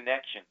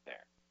connection there.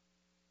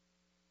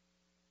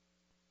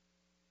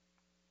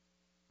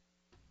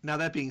 Now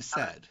that being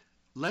said,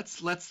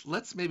 let's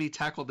maybe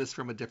tackle this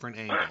from a different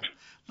angle.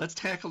 Let's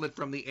tackle it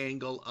from the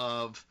angle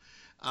of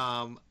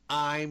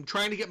I'm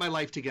trying to get my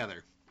life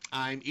together.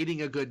 I'm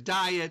eating a good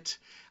diet.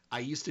 I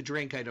used to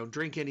drink. I don't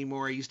drink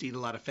anymore. I used to eat a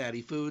lot of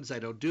fatty foods. I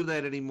don't do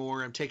that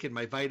anymore. I'm taking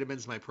my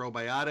vitamins, my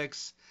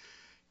probiotics.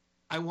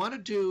 I want to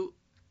do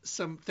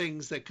some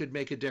things that could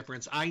make a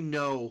difference. I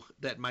know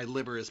that my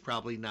liver is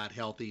probably not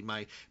healthy.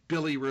 My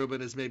bilirubin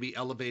is maybe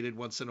elevated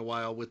once in a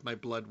while with my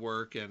blood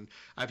work, and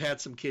I've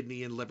had some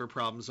kidney and liver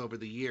problems over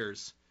the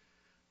years.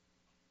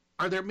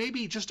 Are there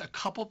maybe just a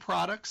couple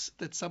products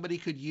that somebody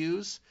could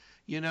use,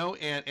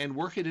 and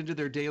work it into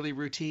their daily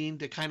routine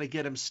to kind of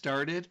get them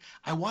started?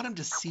 I want them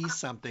to see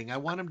something. I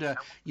want them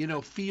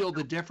to, feel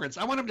the difference.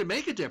 I want them to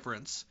make a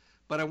difference,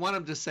 but I want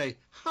them to say,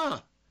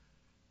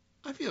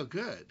 I feel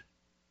good.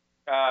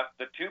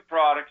 The two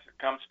products that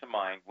comes to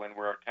mind when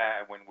we're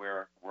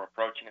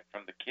approaching it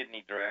from the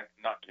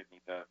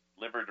the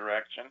liver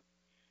direction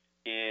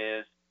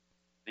is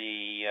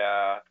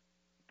the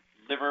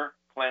liver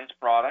cleanse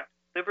product,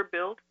 Liver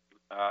Build,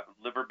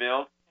 liver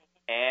build,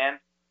 and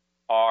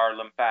our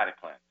lymphatic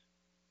cleanse.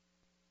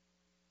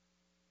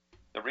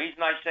 The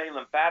reason I say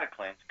lymphatic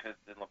cleanse because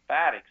the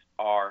lymphatics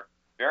are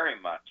very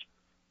much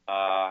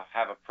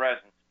have a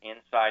presence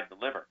inside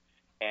the liver,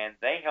 and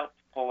they help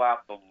to pull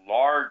out the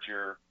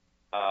larger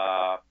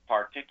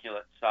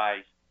particulate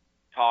size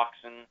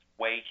toxins,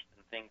 waste,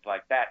 and things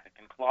like that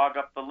can clog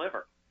up the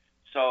liver.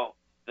 So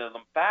the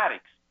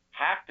lymphatics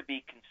have to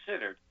be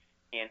considered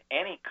in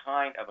any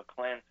kind of a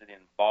cleanse that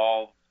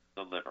involves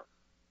the liver,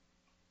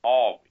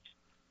 always,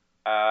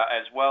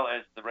 as well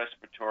as the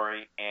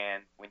respiratory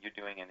and when you're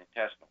doing an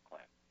intestinal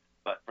cleanse,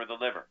 but for the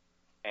liver.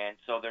 And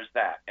so there's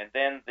that. And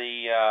then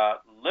the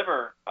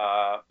liver,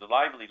 the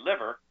lively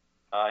liver,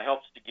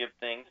 helps to give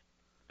things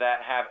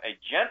that have a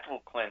gentle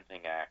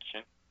cleansing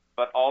action,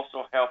 but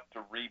also help to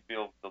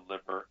rebuild the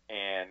liver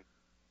and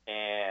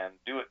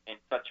do it in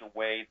such a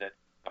way that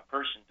a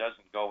person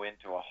doesn't go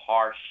into a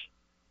harsh,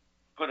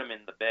 put them in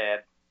the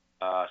bed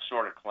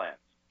sort of cleanse.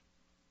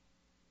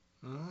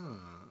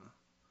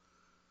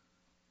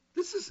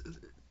 This is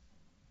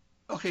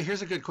okay.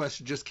 Here's a good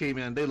question. Just came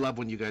in. They love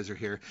when you guys are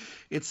here.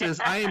 It says,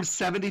 I am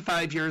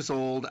 75 years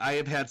old. I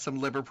have had some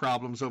liver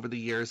problems over the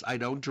years. I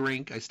don't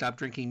drink. I stopped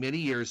drinking many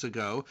years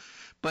ago,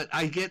 but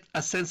I get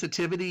a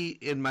sensitivity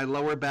in my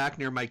lower back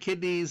near my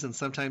kidneys, and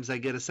sometimes I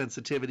get a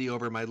sensitivity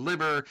over my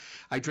liver.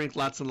 I drink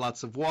lots and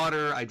lots of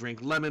water. I drink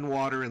lemon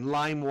water and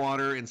lime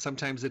water, and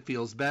sometimes it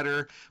feels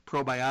better.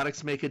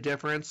 Probiotics make a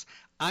difference.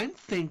 I'm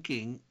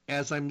thinking,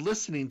 as I'm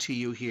listening to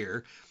you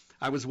here,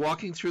 I was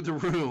walking through the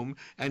room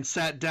and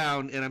sat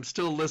down, and I'm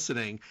still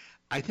listening.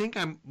 I think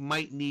I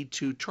might need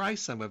to try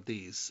some of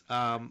these.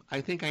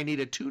 I think I need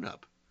a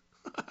tune-up.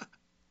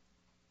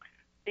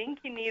 Think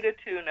you need a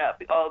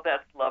tune-up. Oh,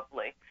 that's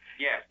lovely.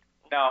 Yes.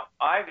 Now,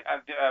 I've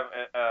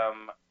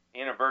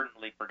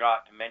inadvertently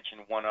forgot to mention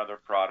one other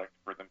product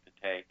for them to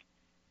take.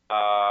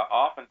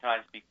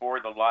 Oftentimes, before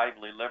the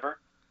lively liver,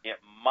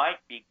 it might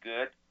be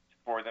good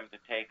for them to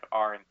take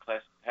our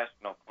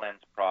intestinal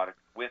cleanse product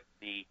with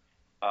the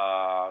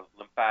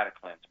lymphatic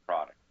cleanse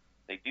product.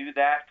 They do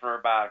that for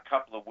about a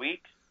couple of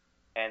weeks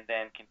and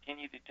then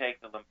continue to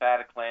take the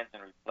lymphatic cleanse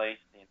and replace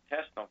the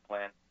intestinal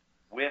cleanse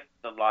with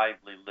the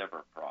lively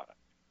liver product.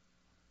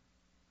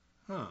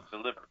 The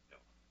liver pill.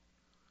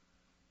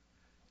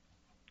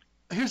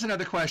 Here's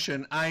another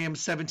question. I am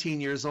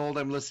 17 years old.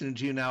 I'm listening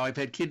to you now. I've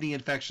had kidney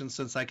infections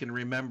since I can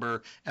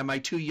remember. Am I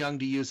too young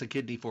to use a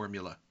kidney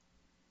formula?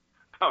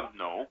 Oh,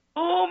 no.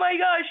 Oh, my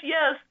gosh,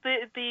 yes.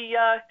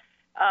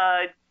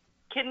 The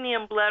kidney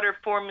and bladder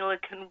formula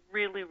can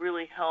really,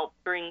 really help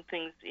bring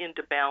things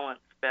into balance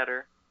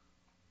better.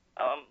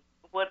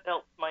 What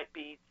else might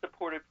be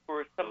supportive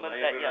for someone that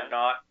young? Believe it or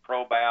not,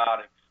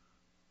 probiotics.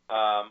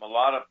 A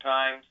lot of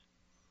times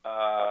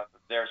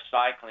they're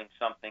cycling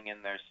something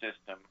in their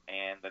system,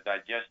 and the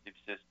digestive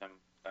system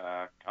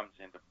comes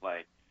into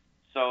play.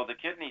 So the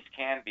kidneys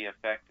can be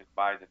affected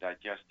by the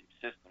digestive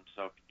system.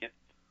 So if you get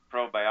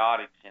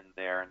probiotics in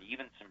there and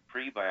even some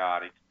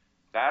prebiotics,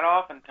 that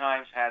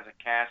oftentimes has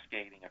a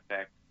cascading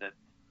effect that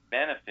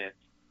benefits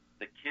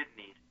the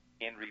kidneys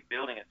in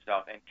rebuilding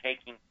itself and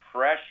taking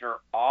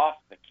pressure off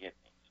the kidneys.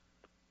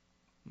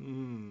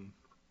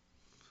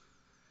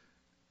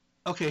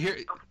 Okay, here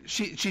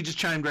she just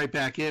chimed right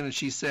back in and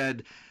she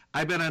said,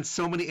 I've been on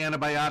so many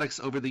antibiotics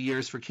over the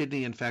years for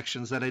kidney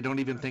infections that I don't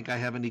even think I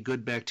have any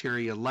good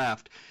bacteria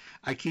left.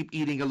 I keep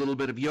eating a little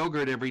bit of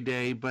yogurt every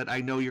day, but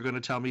I know you're going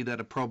to tell me that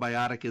a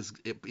probiotic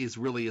is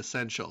really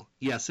essential.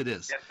 Yes, it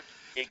is. Yes,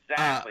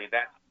 exactly.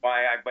 That's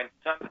why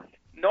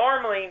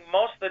normally,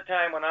 most of the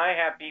time when I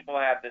have people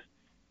have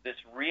this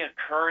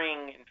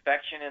reoccurring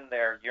infection in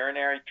their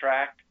urinary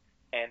tract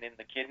and in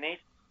the kidneys,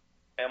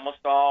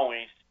 almost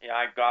always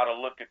I've got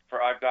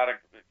to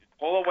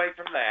pull away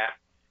from that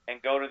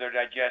and go to their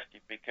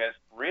digestive, because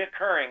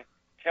reoccurring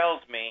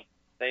tells me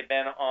they've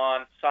been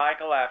on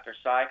cycle after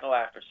cycle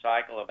after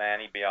cycle of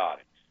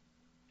antibiotics.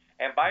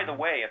 And by the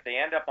way, if they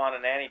end up on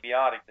an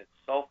antibiotic that's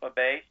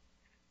sulfa-based,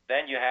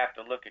 then you have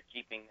to look at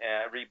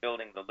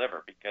rebuilding the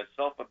liver, because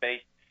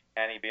sulfa-based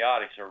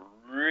antibiotics are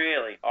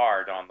really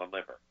hard on the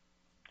liver.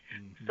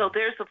 So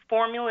there's a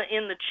formula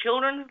in the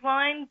children's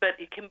line, but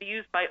it can be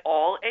used by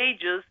all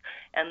ages,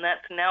 and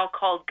that's now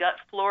called Gut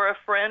Flora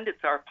Friend.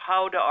 It's our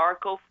Pau de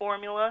Arco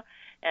formula,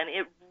 and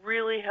it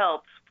really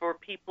helps for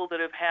people that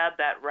have had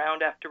that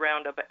round after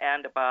round of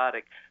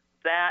antibiotic.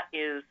 That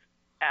is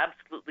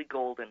absolutely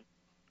golden.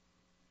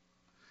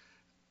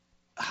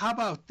 How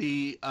about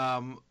the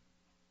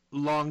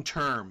long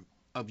term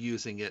of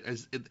using it?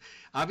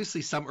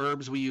 Obviously, some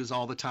herbs we use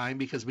all the time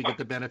because we get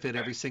the benefit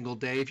every single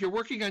day. If you're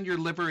working on your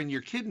liver and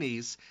your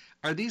kidneys,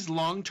 are these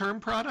long-term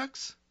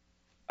products?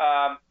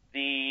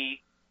 The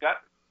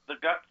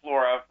Gut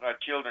Flora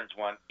children's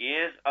one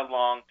is a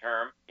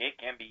long-term. It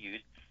can be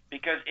used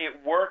because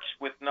it works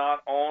with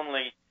not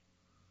only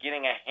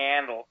getting a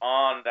handle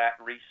on that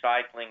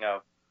recycling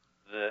of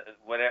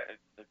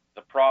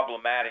the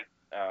problematic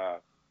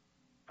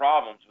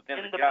problems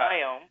within the gut,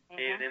 biome.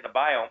 In the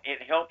biome,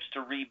 it helps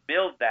to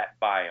rebuild that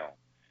biome,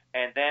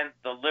 and then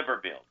the liver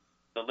build.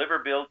 The liver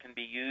build can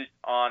be used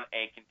on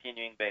a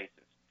continuing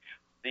basis.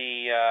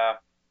 The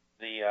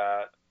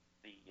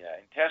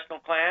intestinal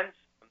cleanse,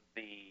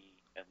 the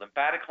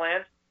lymphatic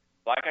cleanse,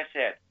 like I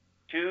said,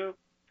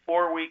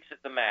 2-4 weeks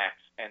at the max,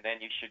 and then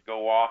you should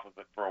go off of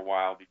it for a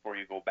while before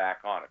you go back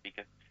on it,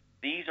 because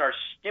these are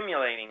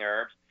stimulating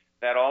herbs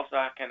that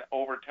also can,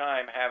 over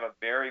time, have a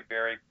very,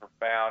 very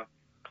profound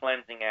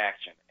cleansing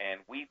action. And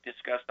we've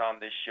discussed on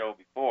this show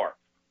before,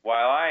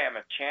 while I am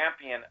a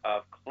champion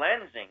of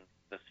cleansing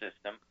the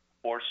system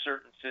or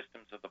certain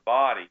systems of the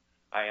body,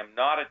 I am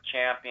not a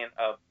champion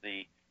of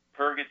the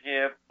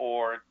purgative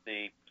or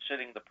the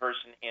sitting the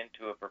person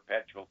into a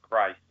perpetual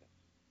crisis.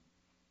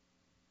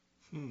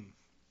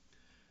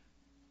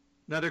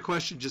 Another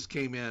question just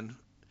came in.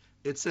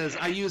 It says,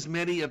 I use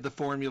many of the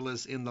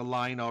formulas in the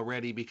line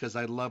already because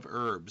I love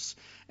herbs,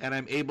 and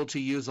I'm able to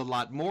use a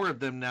lot more of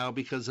them now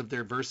because of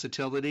their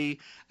versatility,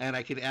 and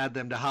I can add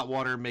them to hot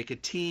water and make a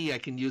tea. I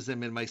can use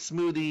them in my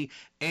smoothie,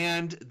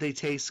 and they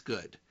taste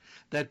good.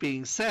 That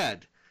being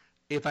said,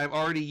 if I'm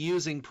already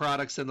using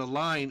products in the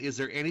line, is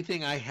there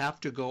anything I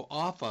have to go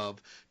off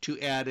of to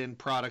add in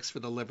products for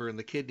the liver and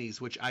the kidneys,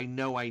 which I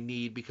know I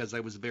need because I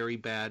was very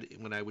bad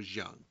when I was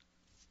young?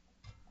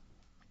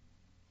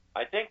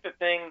 I think the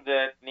thing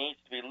that needs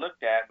to be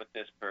looked at with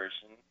this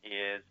person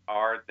is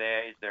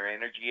their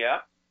energy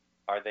up?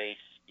 Are they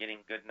getting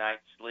good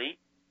night's sleep?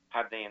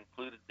 Have they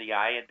included the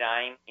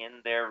iodine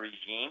in their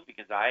regime?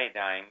 Because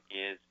iodine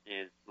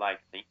is like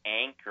the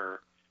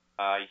anchor,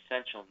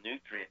 essential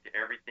nutrient to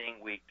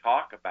everything we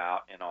talk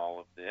about in all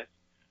of this.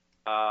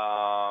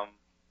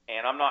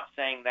 And I'm not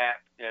saying that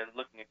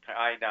looking at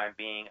iodine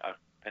being a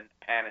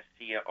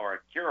panacea or a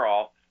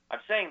cure-all.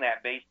 I'm saying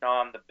that based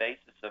on the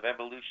basis of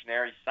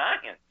evolutionary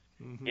science.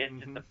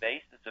 It's at the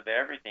basis of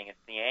everything.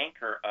 It's the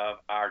anchor of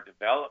our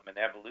development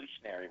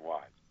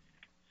evolutionary-wise.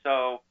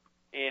 So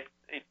if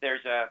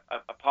there's a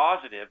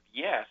positive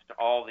yes to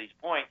all these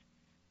points,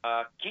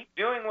 keep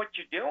doing what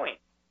you're doing.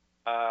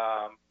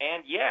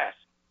 And yes,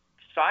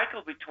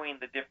 cycle between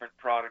the different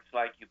products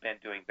like you've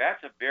been doing.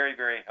 That's a very,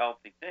 very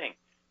healthy thing.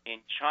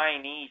 In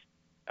Chinese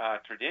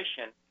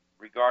tradition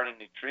regarding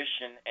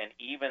nutrition and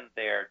even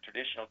their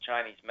traditional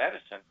Chinese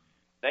medicine,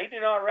 they do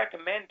not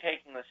recommend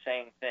taking the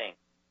same thing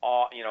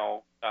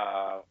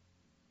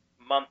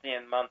month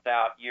in, month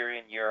out, year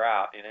in, year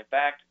out. And in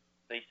fact,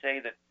 they say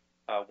that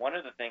one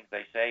of the things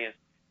they say is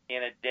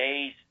in a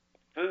day's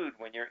food,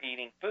 when you're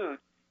eating food,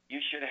 you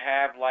should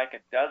have like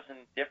a dozen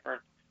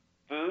different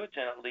foods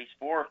and at least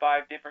 4 or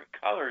 5 different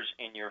colors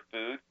in your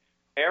food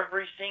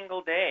every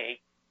single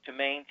day to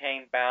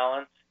maintain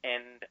balance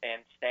and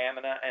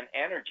stamina and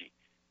energy.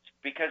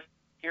 Because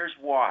here's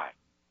why.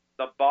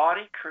 The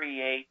body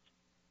creates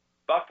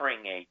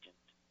buffering agents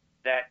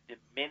that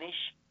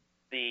diminish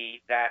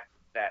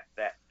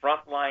that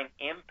frontline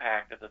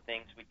impact of the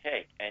things we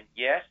take. And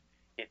yes,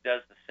 it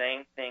does the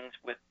same things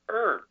with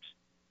herbs.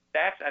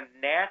 That's a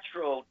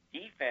natural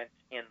defense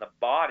in the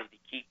body to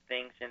keep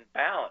things in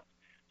balance.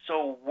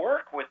 So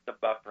work with the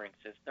buffering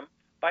system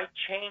by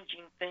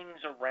changing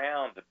things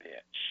around a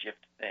bit,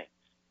 shift things.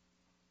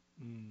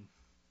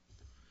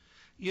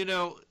 You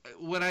know,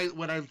 when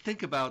I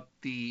think about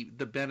the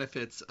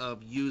benefits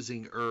of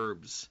using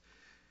herbs,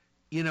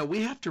 you know,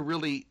 we have to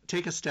really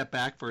take a step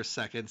back for a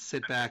second,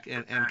 sit back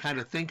and kind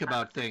of think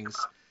about things.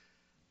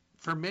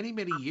 For many,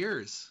 many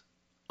years,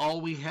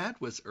 all we had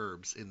was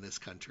herbs in this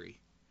country.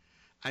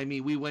 I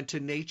mean, we went to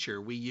nature.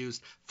 We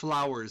used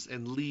flowers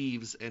and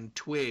leaves and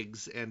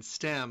twigs and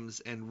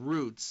stems and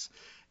roots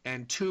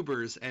and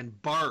tubers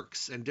and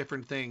barks and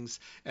different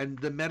things. And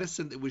the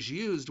medicine that was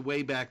used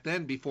way back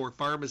then, before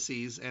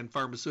pharmacies and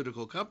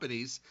pharmaceutical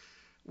companies,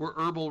 were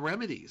herbal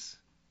remedies.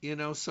 You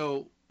know,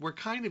 so we're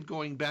kind of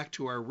going back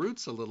to our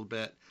roots a little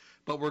bit,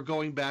 but we're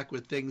going back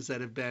with things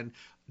that have been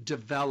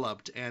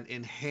developed and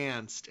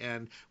enhanced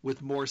and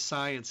with more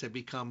science have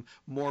become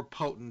more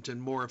potent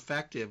and more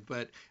effective.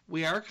 But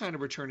we are kind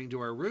of returning to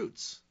our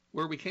roots,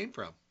 where we came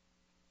from.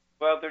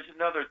 Well, there's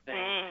another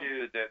thing,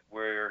 too, that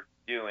we're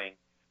doing.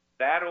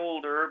 That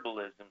old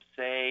herbalism,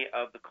 say,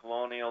 of the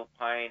colonial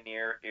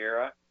pioneer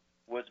era,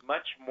 was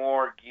much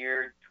more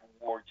geared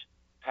towards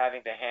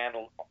having to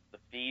handle the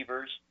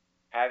fevers,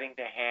 having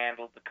to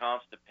handle the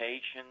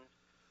constipations,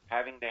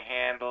 having to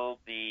handle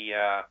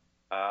the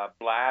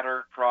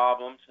bladder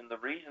problems. And the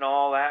reason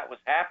all that was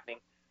happening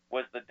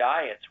was the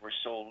diets were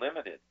so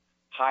limited.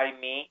 High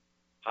meat,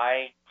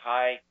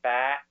 high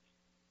fat.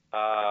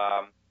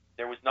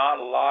 There was not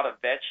a lot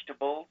of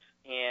vegetables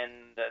in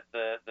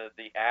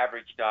the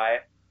average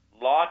diet.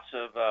 Lots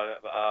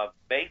of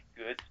baked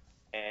goods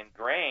and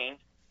grains,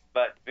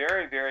 but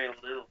very, very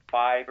little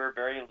fiber,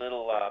 very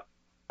little,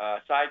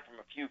 aside from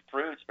a few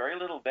fruits, very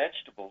little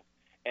vegetables.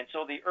 And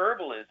so the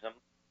herbalism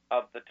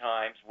of the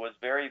times was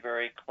very,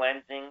 very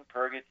cleansing,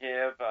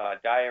 purgative,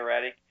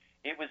 diuretic.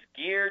 It was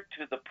geared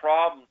to the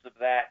problems of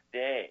that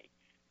day.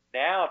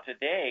 Now,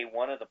 today,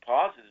 one of the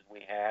positives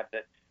we have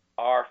that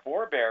our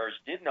forebears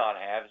did not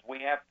have is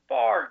we have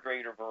far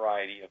greater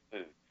variety of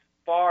food,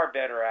 far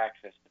better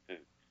access to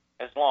food,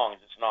 as long as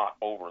it's not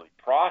overly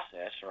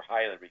processed or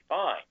highly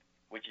refined,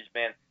 which has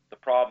been the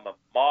problem of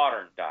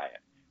modern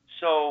diet.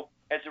 So,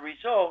 as a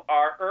result,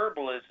 our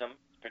herbalism,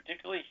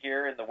 particularly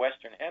here in the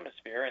Western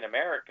Hemisphere, in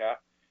America,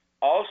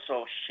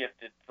 also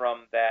shifted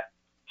from that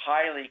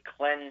highly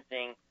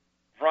cleansing,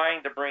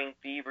 trying to bring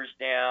fevers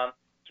down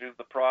through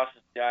the process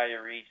of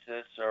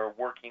diuresis or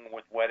working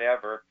with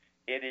whatever.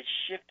 It has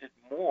shifted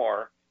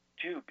more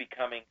to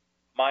becoming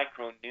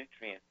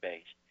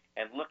micronutrient-based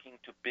and looking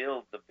to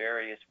build the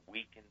various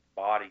weakened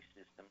body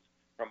systems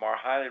from our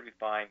highly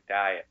refined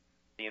diet,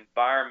 the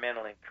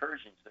environmental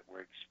incursions that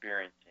we're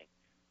experiencing,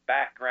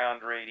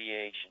 background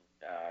radiation,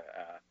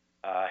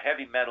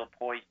 heavy metal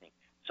poisoning.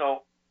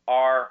 So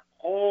our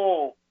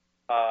whole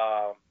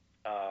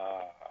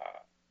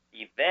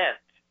event,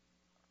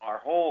 our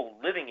whole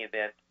living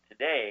event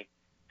today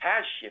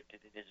has shifted.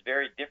 It is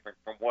very different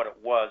from what it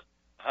was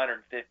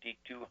 150,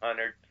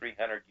 200,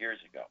 300 years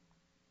ago.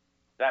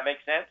 Does that make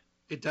sense?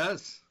 It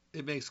does.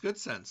 It makes good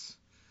sense.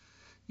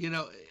 You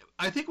know,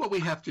 I think what we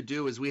have to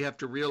do is we have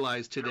to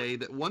realize today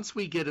that once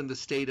we get in the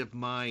state of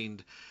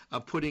mind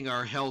of putting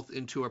our health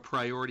into a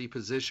priority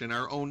position,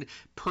 our own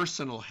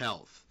personal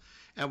health,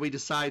 and we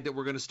decide that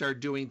we're going to start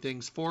doing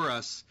things for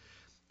us,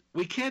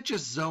 we can't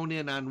just zone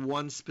in on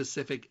one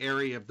specific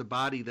area of the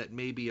body that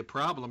may be a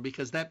problem,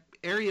 because that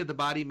area of the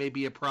body may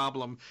be a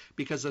problem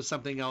because of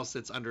something else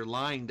that's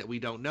underlying that we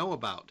don't know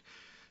about.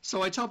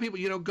 So I tell people,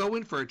 you know, go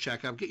in for a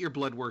checkup, get your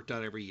blood work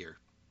done every year.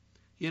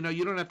 You know,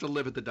 you don't have to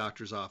live at the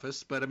doctor's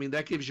office, but I mean,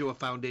 that gives you a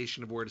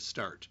foundation of where to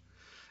start.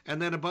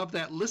 And then above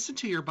that, listen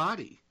to your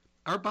body.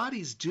 Our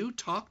bodies do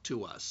talk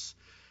to us.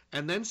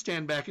 And then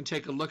stand back and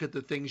take a look at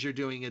the things you're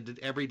doing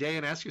every day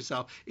and ask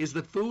yourself, is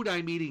the food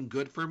I'm eating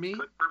good for me?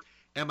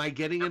 Am I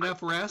getting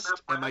enough rest?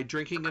 Am I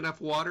drinking enough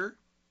water?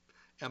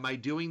 Am I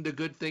doing the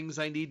good things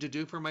I need to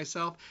do for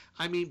myself?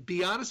 I mean,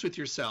 be honest with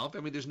yourself. I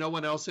mean, there's no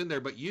one else in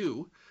there but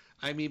you.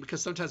 I mean,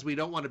 because sometimes we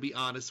don't want to be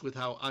honest with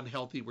how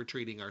unhealthy we're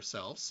treating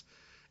ourselves.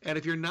 And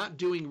if you're not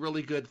doing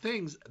really good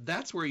things,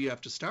 that's where you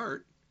have to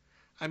start.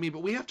 I mean,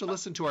 but we have to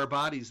listen to our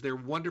bodies. They're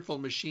wonderful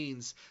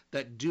machines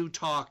that do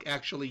talk,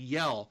 actually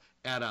yell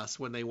at us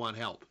when they want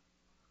help.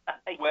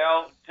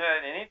 Well,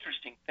 an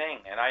interesting thing,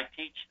 and I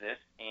teach this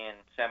in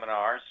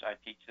seminars, I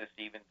teach this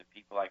even to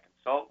people I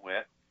consult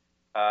with,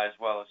 as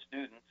well as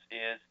students,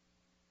 is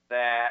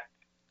that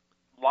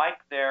like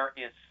there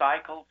is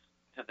cycles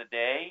to the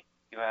day,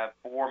 you have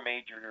four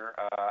major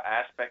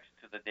aspects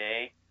to the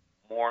day: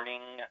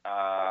 morning,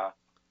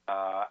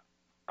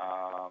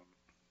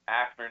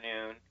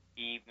 afternoon,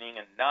 evening,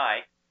 and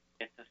night.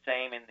 It's the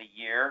same in the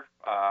year,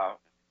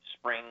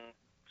 spring,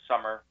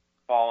 summer,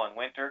 fall, and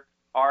winter.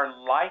 Our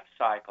life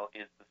cycle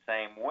is the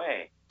same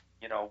way.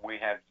 You know, we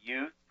have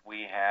youth,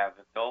 we have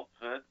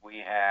adulthood,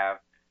 we have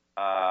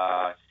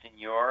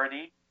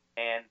seniority,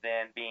 and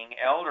then being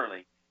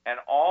elderly. And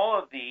all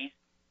of these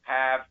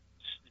have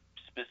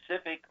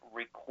specific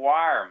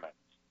requirements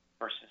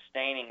for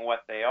sustaining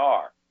what they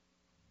are.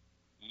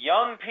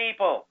 Young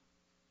people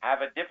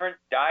have a different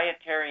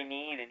dietary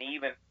need and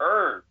even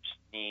herbs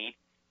need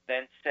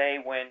than, say,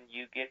 when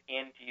you get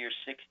into your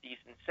 60s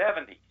and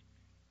 70s.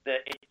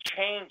 It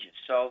changes.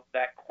 So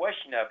that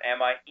question of,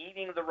 am I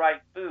eating the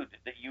right food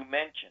that you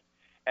mentioned?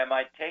 Am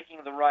I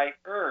taking the right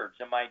herbs?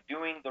 Am I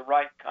doing the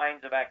right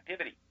kinds of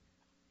activity?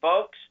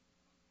 Folks,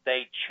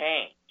 they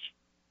change.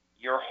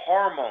 Your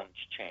hormones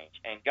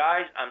change. And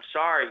guys, I'm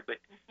sorry, but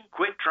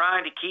quit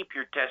trying to keep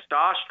your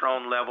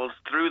testosterone levels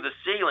through the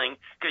ceiling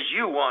because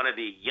you want to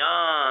be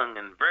young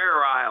and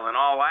virile and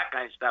all that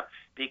kind of stuff,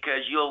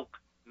 because you'll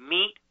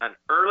meet an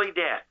early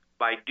death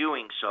by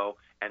doing so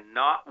and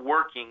not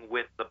working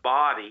with the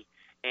body.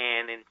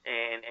 And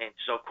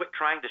so quit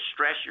trying to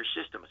stress your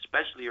system,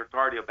 especially your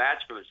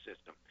cardiovascular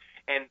system.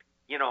 And,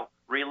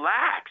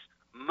 relax,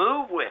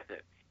 move with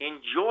it,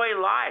 enjoy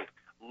life,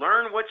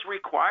 learn what's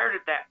required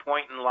at that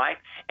point in life.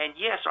 And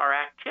yes, our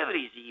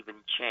activities even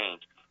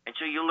change. And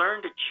so you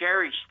learn to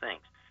cherish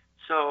things.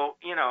 So,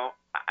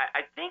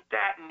 I think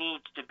that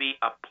needs to be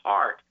a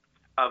part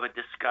of a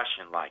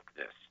discussion like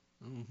this.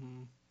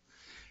 Mm-hmm.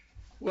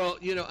 Well,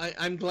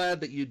 I'm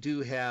glad that you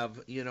do have,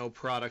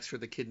 products for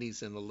the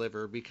kidneys and the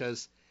liver,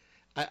 because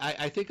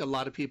I think a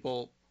lot of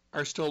people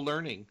are still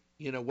learning,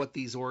 what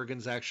these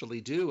organs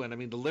actually do. And I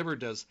mean, the liver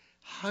does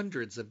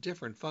hundreds of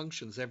different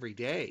functions every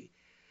day.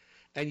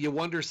 And you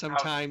wonder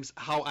sometimes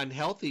how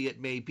unhealthy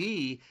it may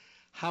be,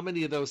 how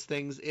many of those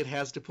things it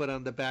has to put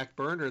on the back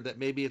burner that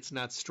maybe it's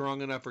not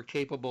strong enough or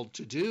capable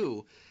to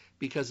do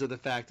because of the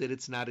fact that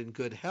it's not in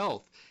good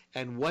health,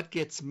 and what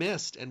gets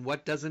missed and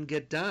what doesn't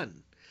get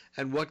done,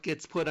 and what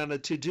gets put on a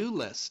to-do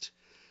list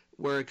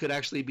where it could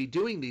actually be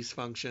doing these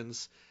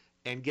functions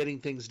and getting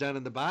things done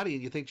in the body.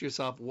 And you think to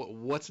yourself,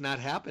 what's not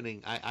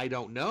happening? I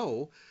don't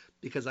know,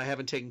 because I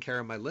haven't taken care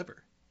of my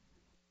liver.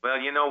 Well,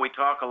 we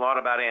talk a lot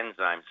about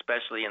enzymes,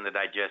 especially in the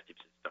digestive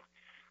system.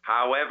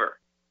 However,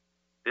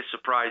 this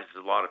surprises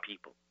a lot of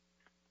people.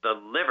 The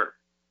liver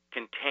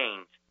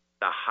contains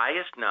the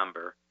highest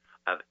number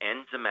of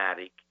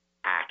enzymatic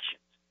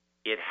actions.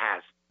 It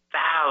has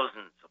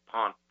thousands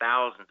upon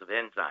thousands of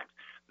enzymes,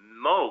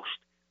 most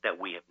that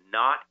we have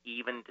not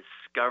even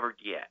discovered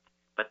yet.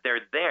 But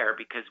they're there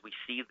because we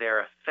see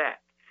their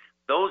effect.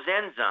 Those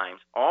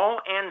enzymes, all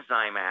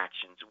enzyme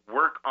actions,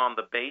 work on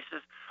the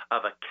basis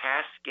of a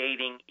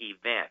cascading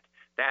event.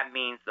 That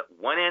means that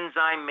one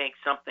enzyme makes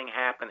something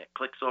happen, it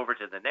clicks over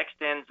to the next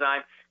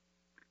enzyme,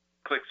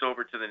 clicks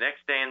over to the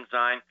next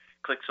enzyme,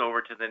 clicks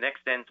over to the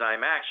next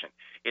enzyme action.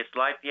 It's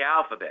like the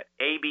alphabet,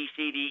 A, B,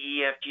 C, D,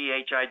 E, F, G,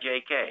 H, I,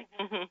 J, K.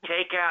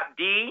 Take out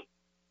D,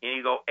 and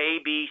you go A,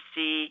 B,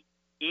 C,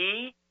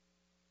 E.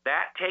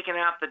 That, taking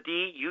out the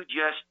D, you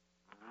just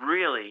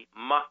really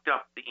mucked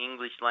up the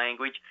English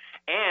language,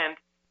 and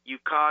you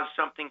caused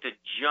something to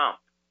jump.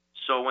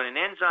 So when an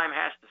enzyme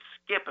has to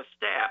skip a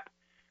step,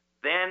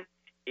 then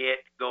it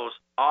goes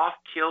off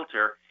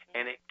kilter,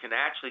 and it can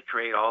actually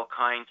create all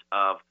kinds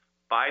of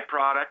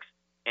byproducts,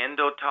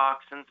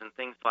 endotoxins, and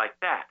things like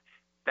that.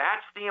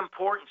 That's the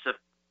importance of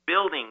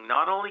building,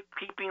 not only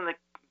keeping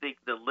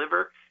the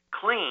liver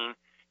clean,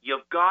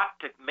 you've got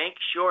to make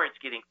sure it's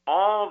getting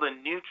all the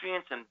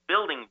nutrients and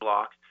building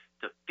blocks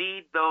to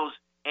feed those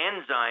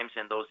enzymes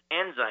and those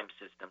enzyme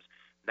systems.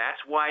 That's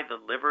why the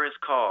liver is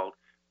called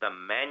the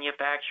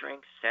manufacturing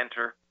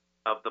center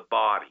of the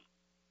body.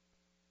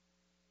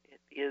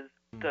 It is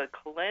the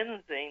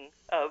cleansing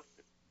of.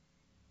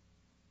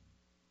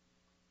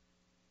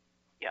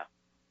 Yeah.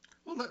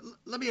 Well,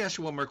 let me ask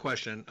you one more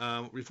question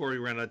before we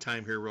run out of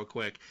time here real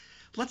quick.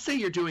 Let's say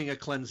you're doing a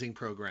cleansing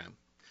program.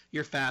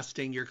 You're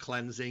fasting, you're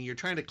cleansing, you're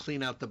trying to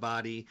clean out the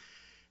body.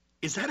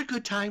 Is that a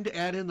good time to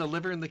add in the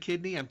liver and the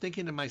kidney? I'm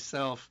thinking to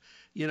myself,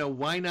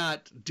 why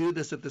not do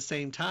this at the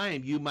same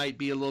time? You might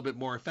be a little bit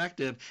more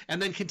effective,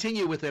 and then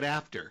continue with it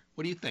after.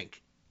 What do you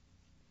think?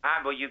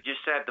 Well, you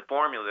just said the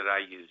formula that I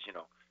use.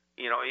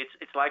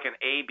 It's like an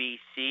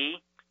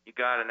ABC. You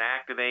got an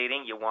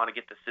activating. You want to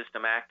get the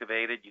system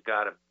activated. You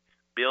got a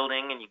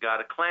building, and you got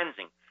a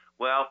cleansing.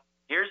 Well,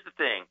 here's the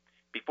thing.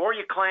 Before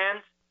you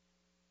cleanse,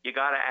 you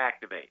got to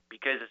activate,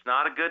 because it's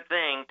not a good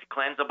thing to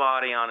cleanse a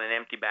body on an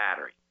empty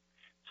battery.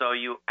 So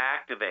you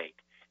activate.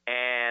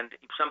 And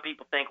some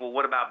people think, well,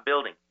 what about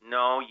building?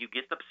 No, you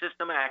get the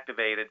system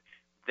activated,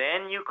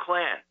 then you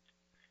cleanse.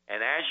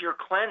 And as you're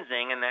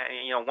cleansing, and that,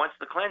 once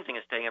the cleansing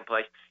is taking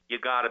place, you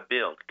got to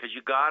build, because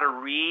you got to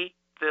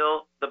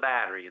refill the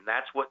battery, and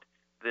that's what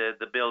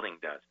the building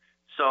does.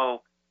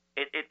 So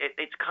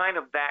it's kind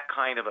of that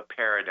kind of a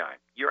paradigm.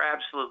 You're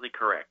absolutely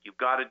correct. You've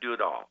got to do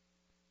it all.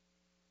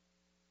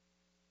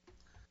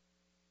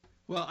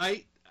 Well,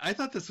 I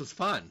thought this was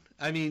fun.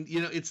 I mean,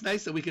 it's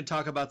nice that we can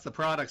talk about the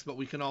products, but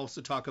we can also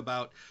talk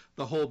about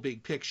the whole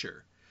big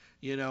picture,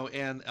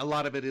 and a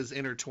lot of it is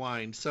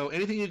intertwined. So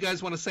anything you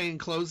guys want to say in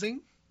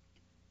closing?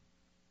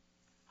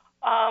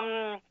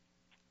 I'm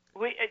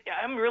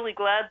really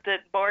glad that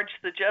Marge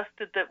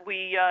suggested that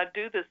we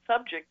do this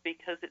subject,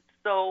 because it's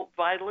so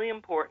vitally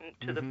important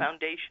to the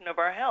foundation of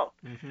our health.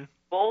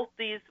 Both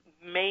these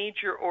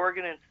major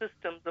organ and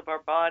systems of our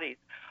bodies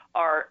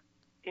are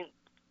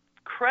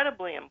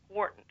incredibly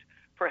important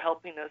for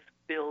helping us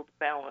build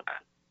balance.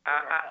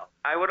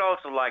 I would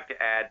also like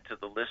to add to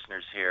the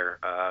listeners here,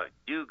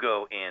 do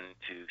go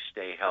into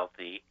Stay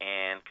Healthy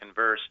and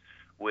converse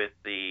with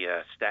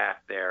the staff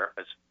there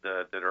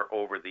that are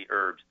over the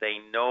herbs. They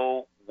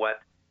know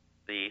what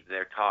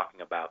they're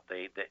talking about.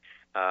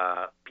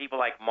 People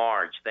like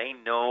Marge, they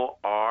know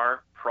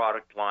our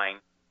product line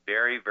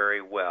very,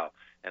 very well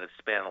and have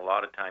spent a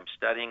lot of time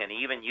studying and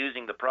even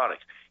using the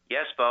products.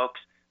 Yes, folks,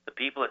 the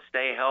people at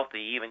Stay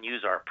Healthy even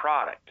use our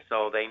product,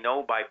 so they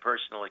know by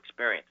personal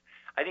experience.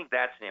 I think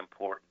that's an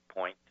important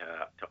point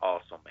to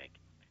also make.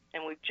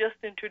 And we've just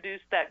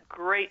introduced that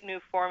great new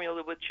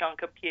formula with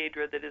Chunka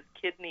Piedra that is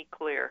kidney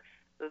clear.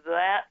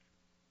 That's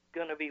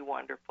going to be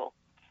wonderful.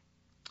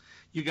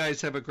 You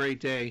guys have a great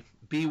day.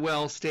 Be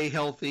well, stay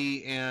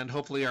healthy, and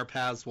hopefully our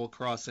paths will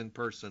cross in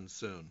person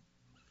soon.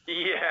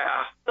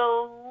 Yeah.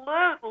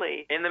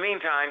 Absolutely. In the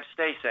meantime,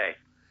 stay safe.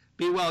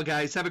 Be well,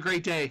 guys. Have a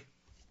great day.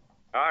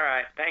 All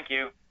right. Thank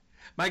you.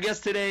 My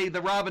guests today,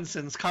 the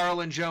Robinsons,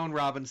 Carl and Joan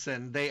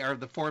Robinson. They are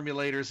the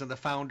formulators and the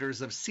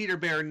founders of Cedar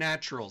Bear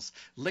Naturals,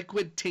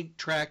 liquid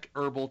Tink-Track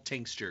herbal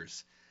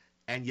tinctures.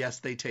 And yes,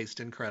 they taste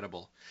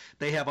incredible.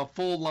 They have a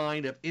full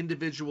line of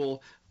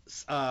individual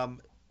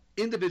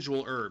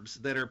herbs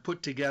that are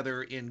put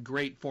together in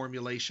great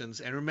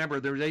formulations. And remember,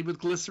 they're made with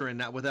glycerin,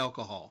 not with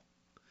alcohol.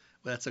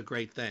 Well, that's a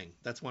great thing.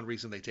 That's one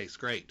reason they taste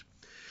great.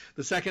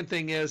 The second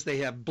thing is they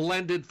have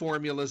blended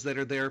formulas that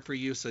are there for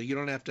you, so you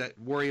don't have to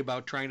worry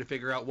about trying to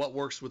figure out what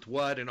works with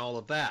what and all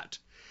of that.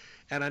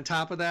 And on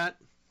top of that,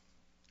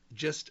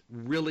 just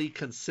really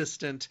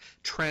consistent,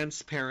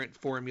 transparent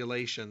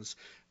formulations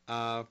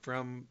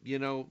from,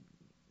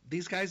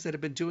 these guys that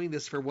have been doing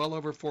this for well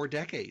over 4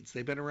 decades.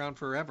 They've been around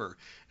forever.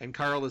 And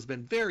Carl has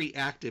been very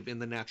active in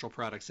the natural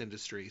products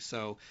industry.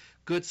 So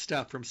good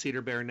stuff from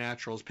Cedar Bear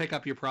Naturals. Pick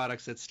up your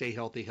products at Stay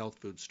Healthy Health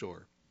Food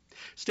Store.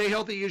 Stay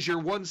Healthy is your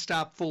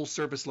one-stop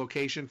full-service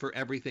location for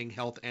everything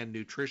health and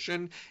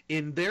nutrition.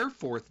 In their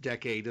 4th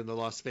decade in the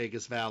Las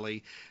Vegas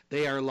Valley,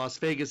 they are Las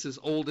Vegas's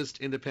oldest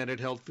independent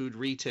health food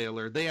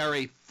retailer. They are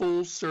a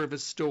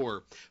full-service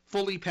store,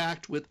 fully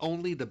packed with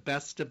only the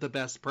best of the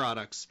best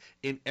products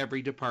in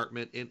every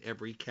department, in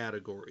every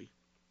category.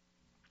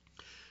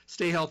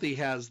 Stay Healthy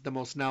has the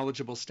most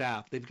knowledgeable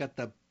staff. They've got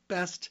the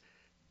best,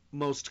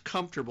 most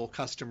comfortable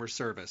customer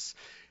service.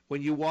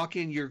 When you walk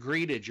in, you're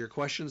greeted, your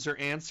questions are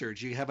answered,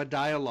 you have a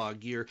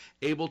dialogue, you're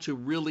able to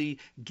really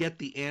get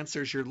the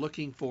answers you're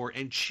looking for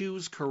and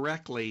choose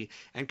correctly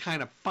and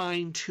kind of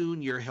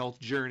fine-tune your health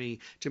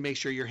journey to make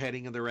sure you're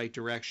heading in the right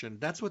direction.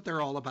 That's what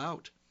they're all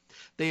about.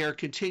 They are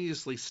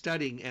continuously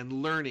studying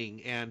and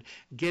learning and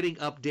getting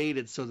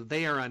updated so that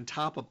they are on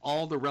top of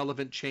all the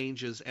relevant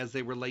changes as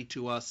they relate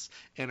to us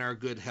and our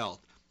good health.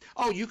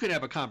 Oh, you could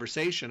have a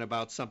conversation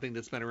about something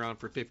that's been around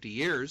for 50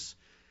 years.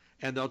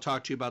 And they'll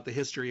talk to you about the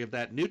history of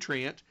that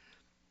nutrient.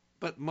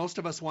 But most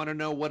of us want to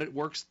know what it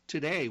works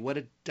today, what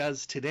it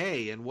does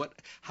today, and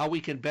how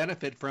we can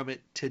benefit from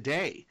it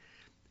today.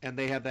 And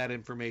they have that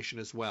information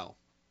as well.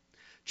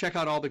 Check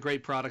out all the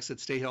great products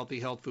at Stay Healthy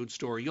Health Food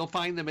Store. You'll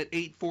find them at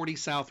 840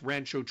 South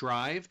Rancho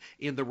Drive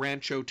in the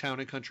Rancho Town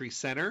and Country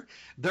Center.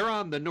 They're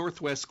on the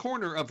northwest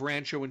corner of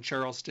Rancho and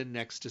Charleston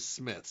next to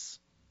Smith's.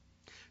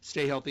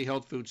 Stay Healthy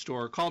Health Food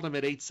Store. Call them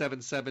at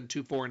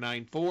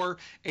 877-2494,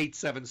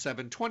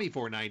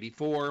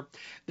 877-2494.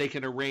 They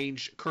can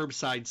arrange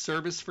curbside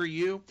service for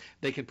you.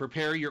 They can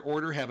prepare your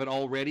order, have it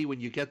all ready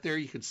when you get there.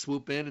 You can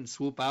swoop in and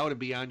swoop out and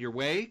be on your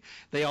way.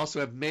 They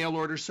also have mail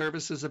order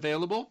services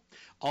available.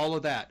 All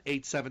of that,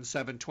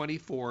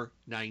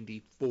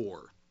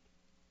 877-2494.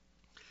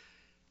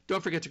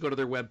 Don't forget to go to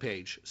their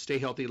webpage,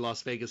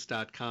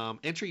 stayhealthylasvegas.com.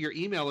 Enter your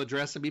email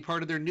address and be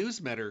part of their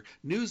newsletter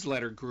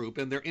group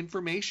and their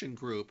information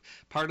group,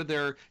 part of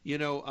their,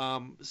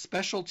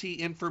 specialty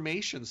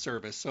information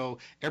service. So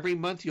every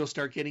month you'll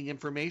start getting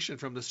information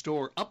from the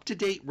store,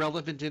 up-to-date,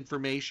 relevant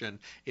information.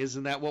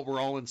 Isn't that what we're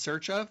all in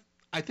search of?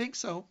 I think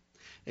so.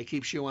 It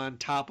keeps you on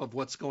top of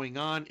what's going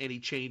on, any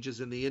changes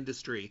in the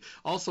industry.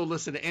 Also,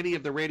 listen to any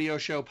of the radio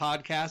show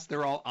podcasts.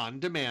 They're all on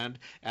demand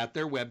at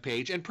their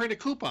webpage, and print a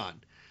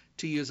coupon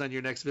to use on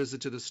your next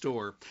visit to the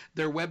store.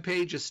 Their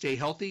webpage is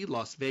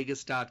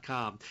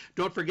stayhealthylasvegas.com.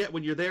 Don't forget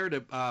when you're there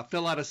to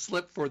fill out a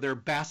slip for their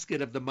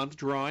Basket of the Month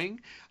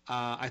drawing.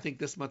 I think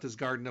this month is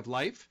Garden of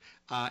Life,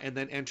 and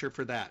then enter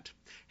for that.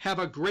 Have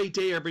a great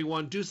day,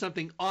 everyone. Do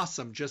something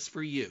awesome just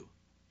for you.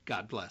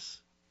 God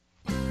bless.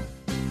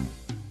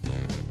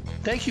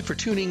 Thank you for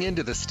tuning in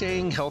to the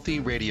Staying Healthy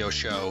Radio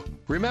Show.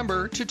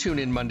 Remember to tune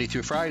in Monday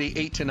through Friday,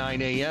 8 to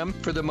 9 a.m.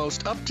 for the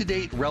most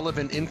up-to-date,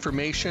 relevant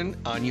information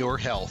on your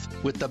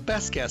health, with the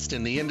best guest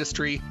in the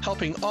industry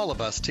helping all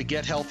of us to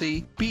get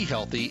healthy, be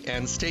healthy,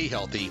 and stay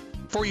healthy.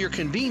 For your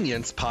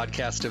convenience,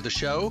 podcasts of the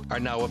show are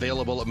now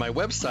available at my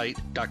website,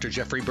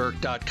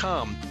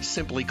 drjeffreyburke.com.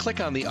 Simply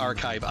click on the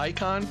archive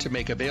icon to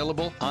make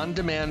available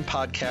on-demand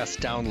podcast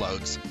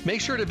downloads. Make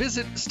sure to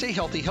visit Stay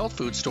Healthy Health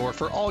Food Store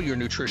for all your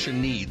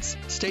nutrition needs.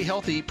 Stay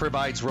Healthy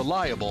provides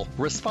reliable,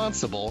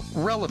 responsible,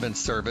 relevant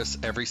service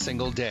every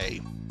single day.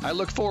 I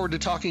look forward to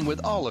talking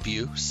with all of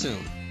you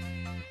soon.